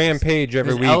all that. Rampage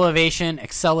every week. Elevation,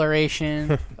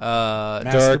 acceleration,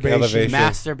 dark elevation,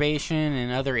 masturbation,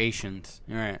 and other Asians.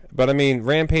 All right. But I mean,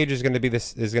 Rampage is going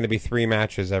to be 3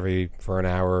 matches for an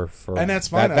hour. And that's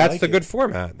fine. That's the good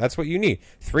format. That's what you need.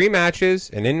 3 matches,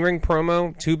 an in-ring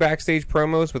promo, 2 backstage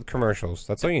promos with commercials.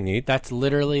 That's all you need. That's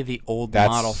literally the old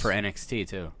model for NXT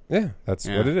too. Yeah, that's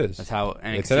what it is. That's how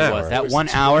NXT it's an hour. was. That 1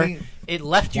 hour, it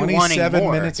left you wanting more.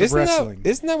 27 minutes of wrestling.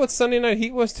 Isn't that what Sunday Night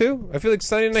Heat was too? I feel like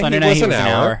Sunday Night Heat was an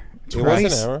hour. It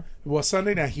was an hour. Well,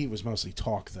 Sunday Night Heat was mostly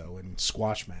talk though, and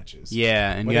squash matches.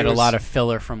 Yeah, and you had a lot of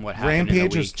filler from what happened.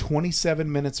 Rampage was 27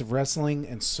 minutes of wrestling,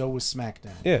 and so was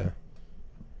SmackDown. Yeah.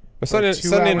 But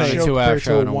Sunday night, 2-hour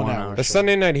show and a 1 hour. The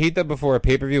Sunday Night Heat that before a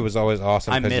pay per view was always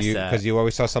awesome. I missed that because you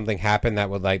always saw something happen that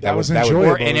would that was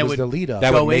enjoyable. And it was the lead up.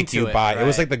 That would make you buy. It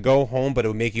was like the go home, but it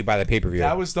would make you buy the pay per view.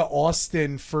 That was the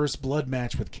Austin First Blood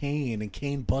match with Kane, and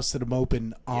Kane busted him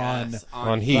open on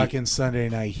Heat. Fucking Sunday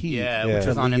Night Heat. Yeah, which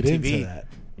was on MTV.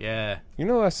 Yeah. You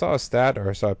know, I saw a stat or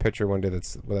I saw a picture one day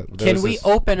that's. Can we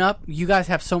open up? You guys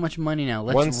have so much money now.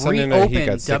 Let's reopen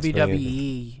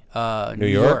WWE New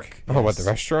York. Oh, what, the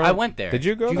restaurant? I went there. Did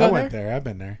you go? I went there. I've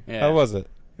been there. Yeah. How was it?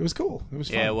 It was cool. It was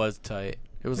fun. Yeah, it was tight.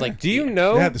 It was like. Do you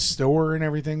know? They had the store and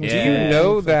everything. Do you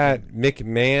know that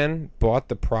McMahon bought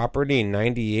the property in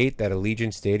 '98 that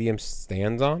Allegiant Stadium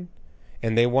stands on,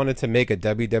 and they wanted to make a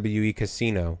WWE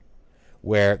casino.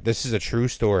 Where this is a true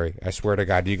story, I swear to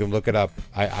God, you can look it up.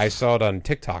 I saw it on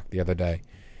TikTok the other day.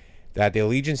 That the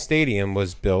Allegiant Stadium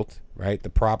was built, right? The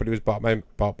property was bought by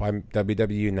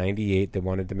WWE in '98. They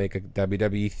wanted to make a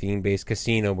WWE theme-based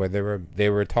casino where they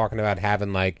were talking about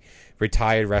having like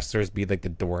retired wrestlers be like the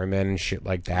doormen and shit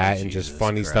like that, and just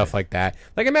funny stuff like that.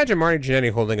 Like imagine Marty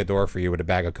Jannetty holding a door for you with a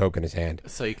bag of Coke in his hand.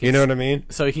 So you know what I mean?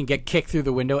 So you can get kicked through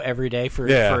the window every day for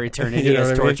eternity you know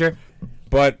as torture.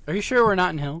 But are you sure we're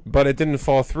not in hell? But it didn't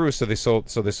fall through, so they sold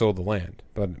the land.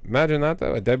 But imagine that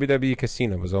though, a WWE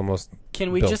casino was almost.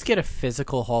 Can we just get a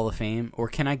physical Hall of Fame, or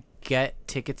can I get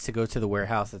tickets to go to the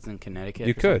warehouse that's in Connecticut?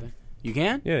 You could. Something? You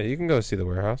can? Yeah, you can go see the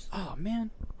warehouse. Oh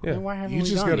man. Yeah. Why haven't you we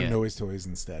just gone go yet? to Noise Toys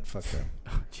instead. Fuck them.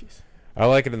 Oh jeez. I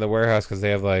like it in the warehouse because they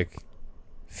have like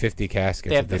 50 caskets.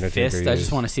 They have the fist. I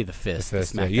just want to see the fist. The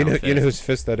fist. Yeah. You know whose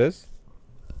fist that is?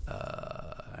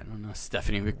 I don't know.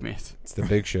 Stephanie McMahon. It's the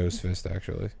Big Show's fist,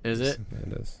 actually. Is it?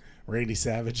 It is. Randy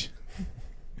Savage.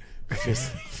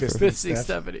 Fisting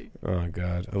Stephanie. Oh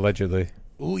God! Allegedly.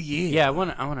 Oh yeah. Yeah, I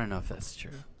want to know if that's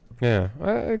true. Yeah,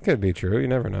 it could be true. You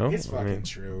never know. It's fucking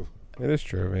true. It is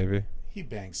true, maybe. He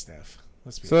banged Steph.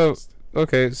 Let's be honest.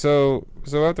 Okay, so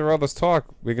after all this talk,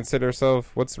 we consider ourselves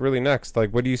what's really next.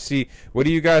 Like, what do you see? What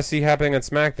do you guys see happening on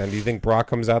SmackDown? Do you think Brock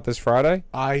comes out this Friday?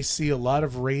 I see a lot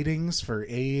of ratings for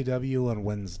AEW on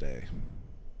Wednesday.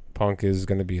 Punk is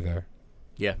going to be there.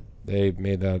 Yeah, they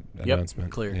made that announcement.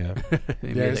 Clear. Yeah,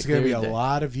 there's going to be a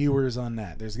lot of viewers on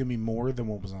that. There's going to be more than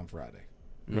what was on Friday.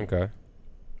 Okay.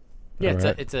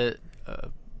 Yeah, it's a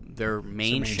their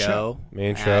main show.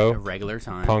 Main show. At a regular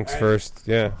time. Punk's first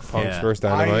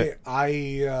Dynamite.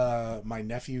 My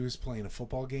nephew's playing a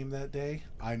football game that day.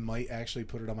 I might actually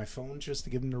put it on my phone just to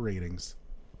give him the ratings.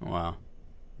 Wow.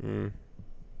 Mm.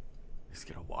 He's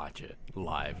gonna watch it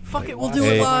live. Fuck it, we'll do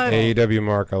it live. AEW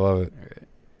Mark, I love it. Right.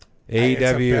 AEW, it's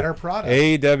a better product.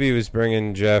 AEW is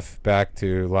bringing Jeff back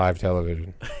to live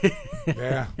television.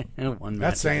 Yeah.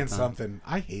 That's saying something.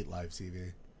 I hate live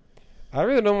TV. I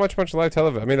really don't watch much live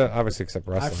television. I mean, obviously, except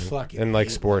wrestling and like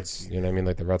sports. You know, what I mean,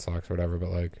 like the Red Sox or whatever. But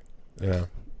like, you know,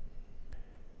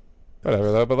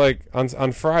 whatever though. But like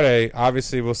on Friday,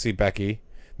 obviously, we'll see Becky.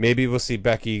 Maybe we'll see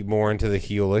Becky more into the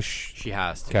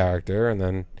heelish character, and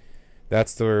then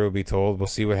that's the way we'll be told. We'll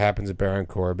see what happens with Baron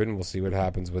Corbin. We'll see what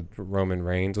happens with Roman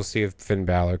Reigns. We'll see if Finn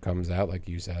Balor comes out, like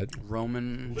you said.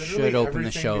 Roman should open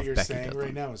the show if Becky does.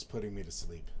 Right now is putting me to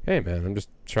sleep. Hey man, I'm just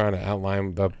trying to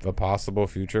outline the possible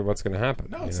future. What's going to happen?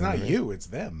 No, it's not you. It's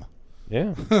them.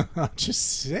 Yeah.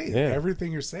 Just saying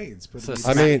everything you're saying.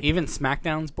 Even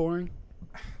SmackDown's boring.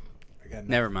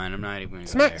 Never mind. I'm not even going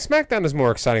to go there. SmackDown is more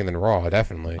exciting than Raw,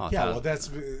 definitely. Well, that's.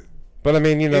 But I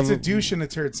mean, you know, it's a douche and a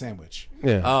turd sandwich.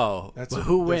 Yeah. Oh,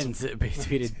 who wins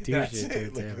between a douche and a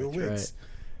turd sandwich? Who wins?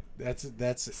 Right.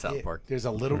 That's South Park. There's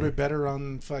a little bit better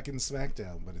on fucking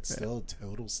SmackDown, but it's still a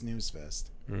total snooze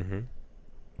fest. Mm-hmm.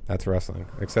 That's wrestling,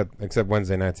 except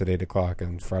Wednesday nights at 8:00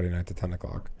 and Friday nights at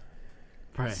 10:00.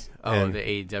 Right. Oh, and the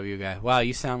AEW guy. Wow,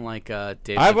 you sound like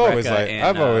Dave. I've always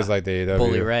liked the AEW.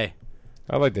 Bully Ray.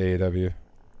 I like the AEW.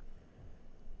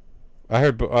 I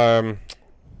heard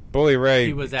Bully Ray.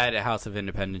 He was at a House of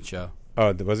Independence show.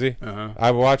 Oh, was he? Uh-huh.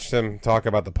 I watched him talk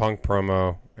about the Punk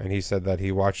promo, and he said that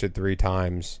he watched it 3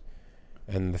 times,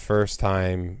 and the first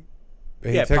time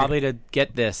probably to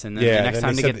get this, and then the next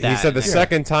time to get that. He said the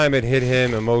second time it hit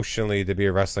him emotionally to be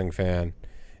a wrestling fan,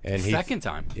 and second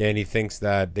time, and he thinks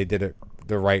that they did it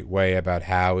the right way about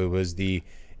how it was the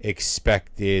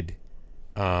expected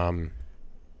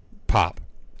pop.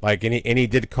 Like, and he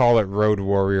did call it Road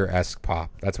Warrior-esque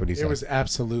pop. That's what he said. It was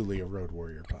absolutely a Road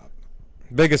Warrior pop.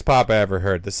 Biggest pop I ever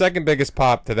heard. The second biggest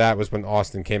pop to that was when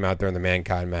Austin came out during the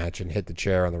Mankind match and hit the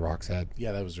chair on the Rock's head.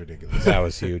 Yeah, that was ridiculous. That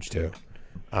was huge, too.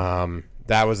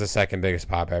 That was the second biggest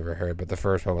pop I ever heard, but the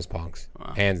first one was Punk's.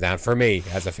 Wow. Hands down. For me,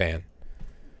 as a fan.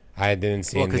 I didn't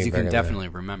see anything. Well, because you can definitely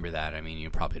remember that. I mean, you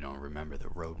probably don't remember the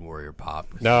Road Warrior pop.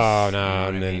 No,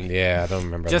 and then, I don't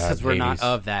remember just that. Just because we're not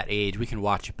of that age, we can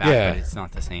watch it back, but it's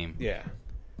not the same. Yeah.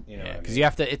 Because you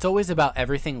have to, it's always about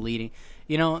everything leading.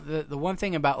 You know, the one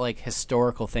thing about, like,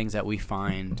 historical things that we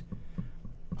find,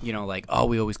 you know, like,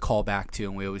 we always call back to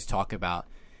and we always talk about,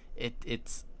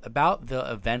 it's about the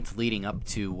event leading up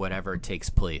to whatever takes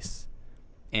place.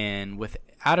 And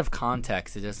out of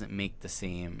context, it doesn't make the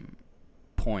same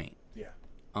point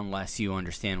unless you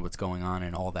understand what's going on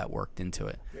and all that worked into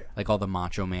it, like all the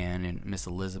Macho Man and Miss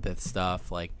Elizabeth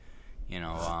stuff, like, you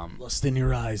know, lust in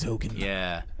your eyes, Hogan.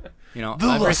 You know,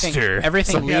 the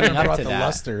everything leading up to the that.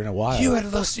 luster in a while. You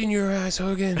had lust in your eyes,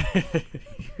 Hogan.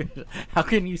 How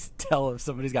can you tell if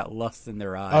somebody's got lust in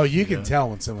their eyes? Oh, you can tell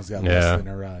when someone's got lust in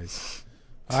their eyes.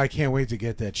 I can't wait to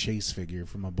get that Chase figure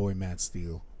from my boy Matt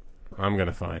Steele. I'm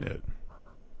gonna find it.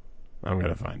 I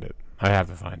have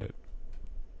to find it.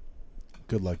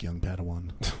 Good luck, young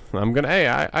Padawan.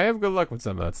 I have good luck with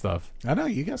some of that stuff. I know,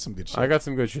 you got some good shit. I got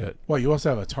some good shit. Well, you also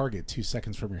have a Target 2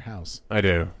 seconds from your house. I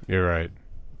do. You're right.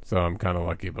 So I'm kind of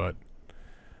lucky, but...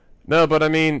 No, but I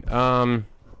mean,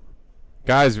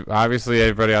 guys, obviously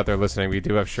everybody out there listening, we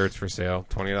do have shirts for sale.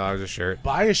 $20 a shirt.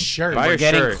 Buy a shirt. We're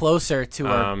getting closer to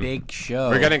our big show.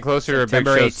 We're getting closer to our big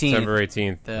show, September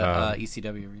 18th. The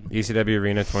ECW Arena. ECW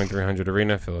Arena, 2300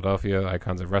 Arena, Philadelphia,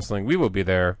 Icons of Wrestling. We will be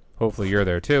there. Hopefully you're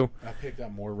there too. I picked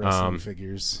up more wrestling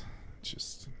figures.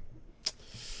 Just...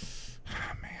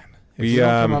 If you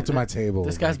don't come up to my table.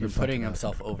 This guy's been putting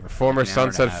himself over. Former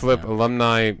Sunset Flip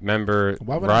alumni member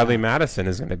Riley Madison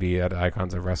is going to be at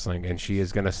Icons of Wrestling, and she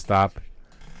is going to stop.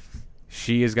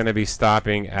 She is going to be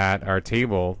stopping at our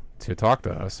table to talk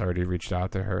to us. I already reached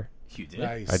out to her. You did?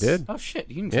 Nice. I did. Oh shit!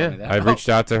 You didn't tell me that. I reached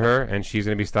out to her, and she's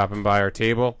going to be stopping by our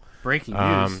table. Breaking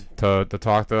news. To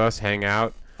talk to us, hang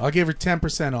out. I'll give her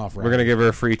 10% off. We're going to give her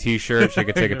a free T-shirt. She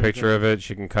can take a picture of it.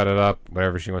 She can cut it up,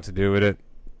 whatever she wants to do with it.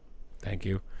 Thank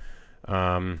you.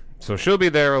 So she'll be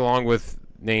there along with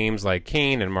names like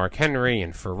Kane and Mark Henry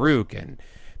and Farouk and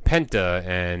Penta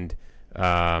and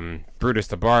Brutus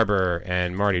the Barber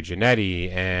and Marty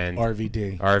Jannetty and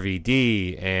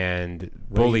RVD and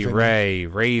Bully Ray,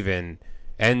 Raven,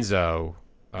 Enzo,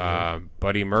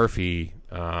 Buddy Murphy,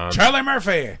 Charlie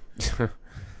Murphy.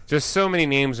 Just so many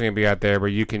names are going to be out there where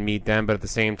you can meet them, but at the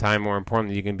same time, more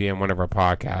importantly, you can be on one of our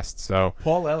podcasts. So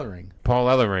Paul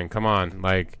Ellering, come on,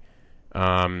 like.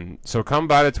 So come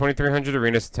by the 2300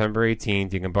 Arena September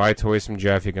 18th. You can buy toys from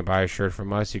Jeff. You can buy a shirt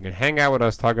from us. You can hang out with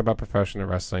us, talk about professional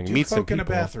wrestling, meet some people. In a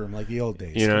bathroom like the old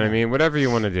days. You know what I mean? Whatever you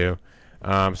want to do.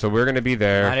 So we're going to be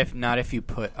there. Not if you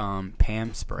put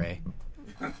Pam spray.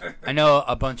 I know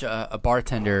a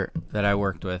bartender that I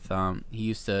worked with.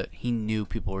 He knew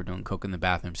people were doing coke in the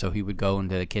bathroom, so he would go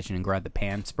into the kitchen and grab the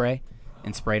Pam spray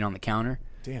and spray it on the counter.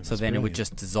 Damn, so then brilliant. It would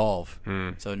just dissolve,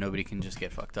 so nobody can just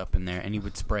get fucked up in there. And he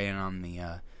would spray it on the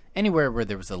anywhere where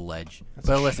there was a ledge.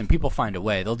 But listen, people find a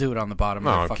way. They'll do it on the bottom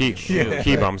of their fucking shoe.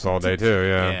 Key bumps all day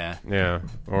too. Yeah.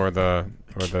 Or the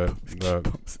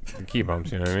key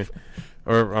bumps. You know what I mean?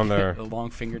 Or on their the long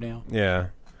fingernail. Yeah.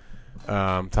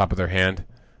 Top of their hand.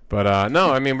 But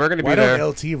no, I mean we're gonna be there. Why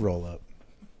don't LT roll up?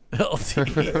 LT.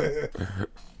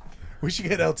 We should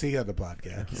get LT on the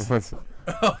podcast.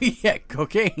 Oh yeah,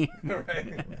 cocaine.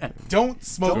 Right. Don't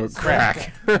smoke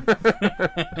crack.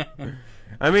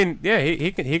 I mean, yeah,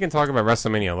 he can talk about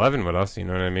WrestleMania 11 with us. You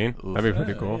know what I mean? Ooh, that'd be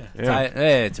pretty cool.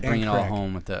 Yeah. To bring it all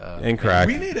home with the and crack.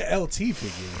 We need an LT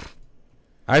figure.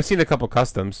 I've seen a couple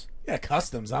customs. Yeah,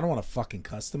 customs. I don't want a fucking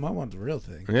custom. I want the real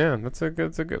thing. Yeah, that's a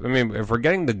good. I mean, if we're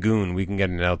getting the Goon, we can get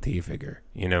an LT figure.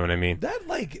 You know what I mean? That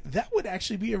would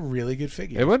actually be a really good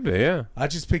figure. It would be, yeah. I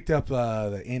just picked up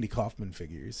the Andy Kaufman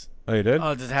figures. Oh, you did?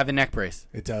 Oh, does it have the neck brace?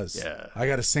 It does. Yeah. I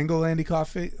got a single Andy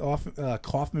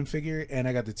Kaufman figure, and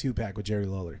I got the 2-pack with Jerry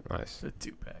Lawler. Nice. The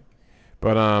 2-pack.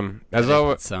 But as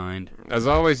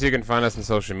always, you can find us on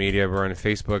social media. We're on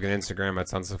Facebook and Instagram at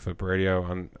Sunset Flip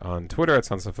Radio. On Twitter at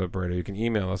Sunset Flip Radio. You can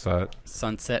email us at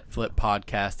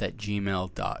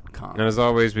sunsetflippodcast@gmail.com. And as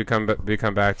always, we come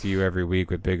back to you every week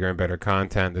with bigger and better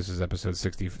content. This is episode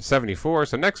 74.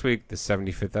 So next week, the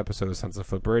 75th episode of Sunset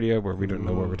Flip Radio, where we don't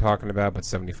know what we're talking about, but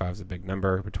 75 is a big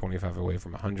number. We're 25 away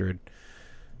from 100.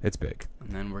 It's big.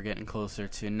 And then we're getting closer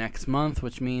to next month,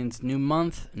 which means new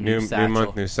month, new satchel. New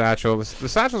month, new satchel. The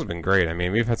satchel's been great. I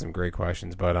mean, we've had some great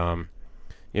questions, but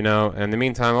in the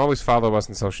meantime, always follow us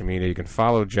on social media. You can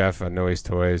follow Jeff at Noise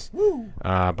Toys.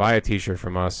 Buy a T-shirt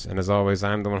from us. And as always,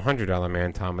 I'm the $100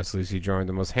 man, Thomas Lucy, joined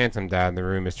the most handsome dad in the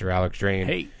room, Mr. Alex Drain.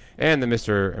 Hey. And the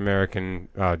Mr. American,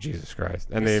 oh, Jesus Christ.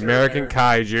 And the American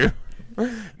Kaiju.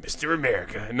 Mr.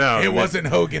 America. No. It wasn't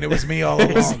Hogan. It was me all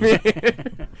along.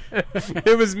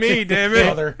 It was me, damn it.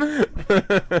 Brother.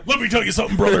 Let me tell you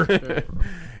something, brother.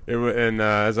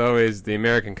 As always, the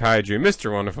American Kaiju, Mr.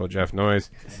 Wonderful Jeff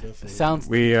Noise.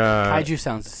 Kaiju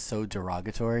sounds so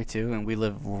derogatory, too, and we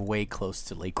live way close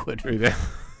to Lakewood.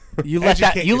 You let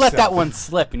that one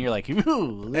slip, and you're like,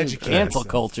 ooh, cancel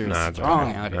culture is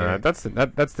strong out here. That's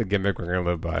the gimmick we're gonna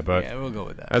live by. But yeah, we'll go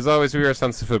with that. As always, we are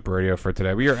Sunset Flip Radio for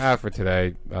today. We are out for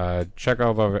today. Check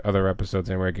all the other episodes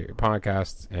anywhere you get your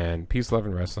podcasts. And peace, love,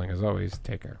 and wrestling. As always,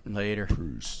 take care. Later.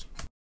 Bruce.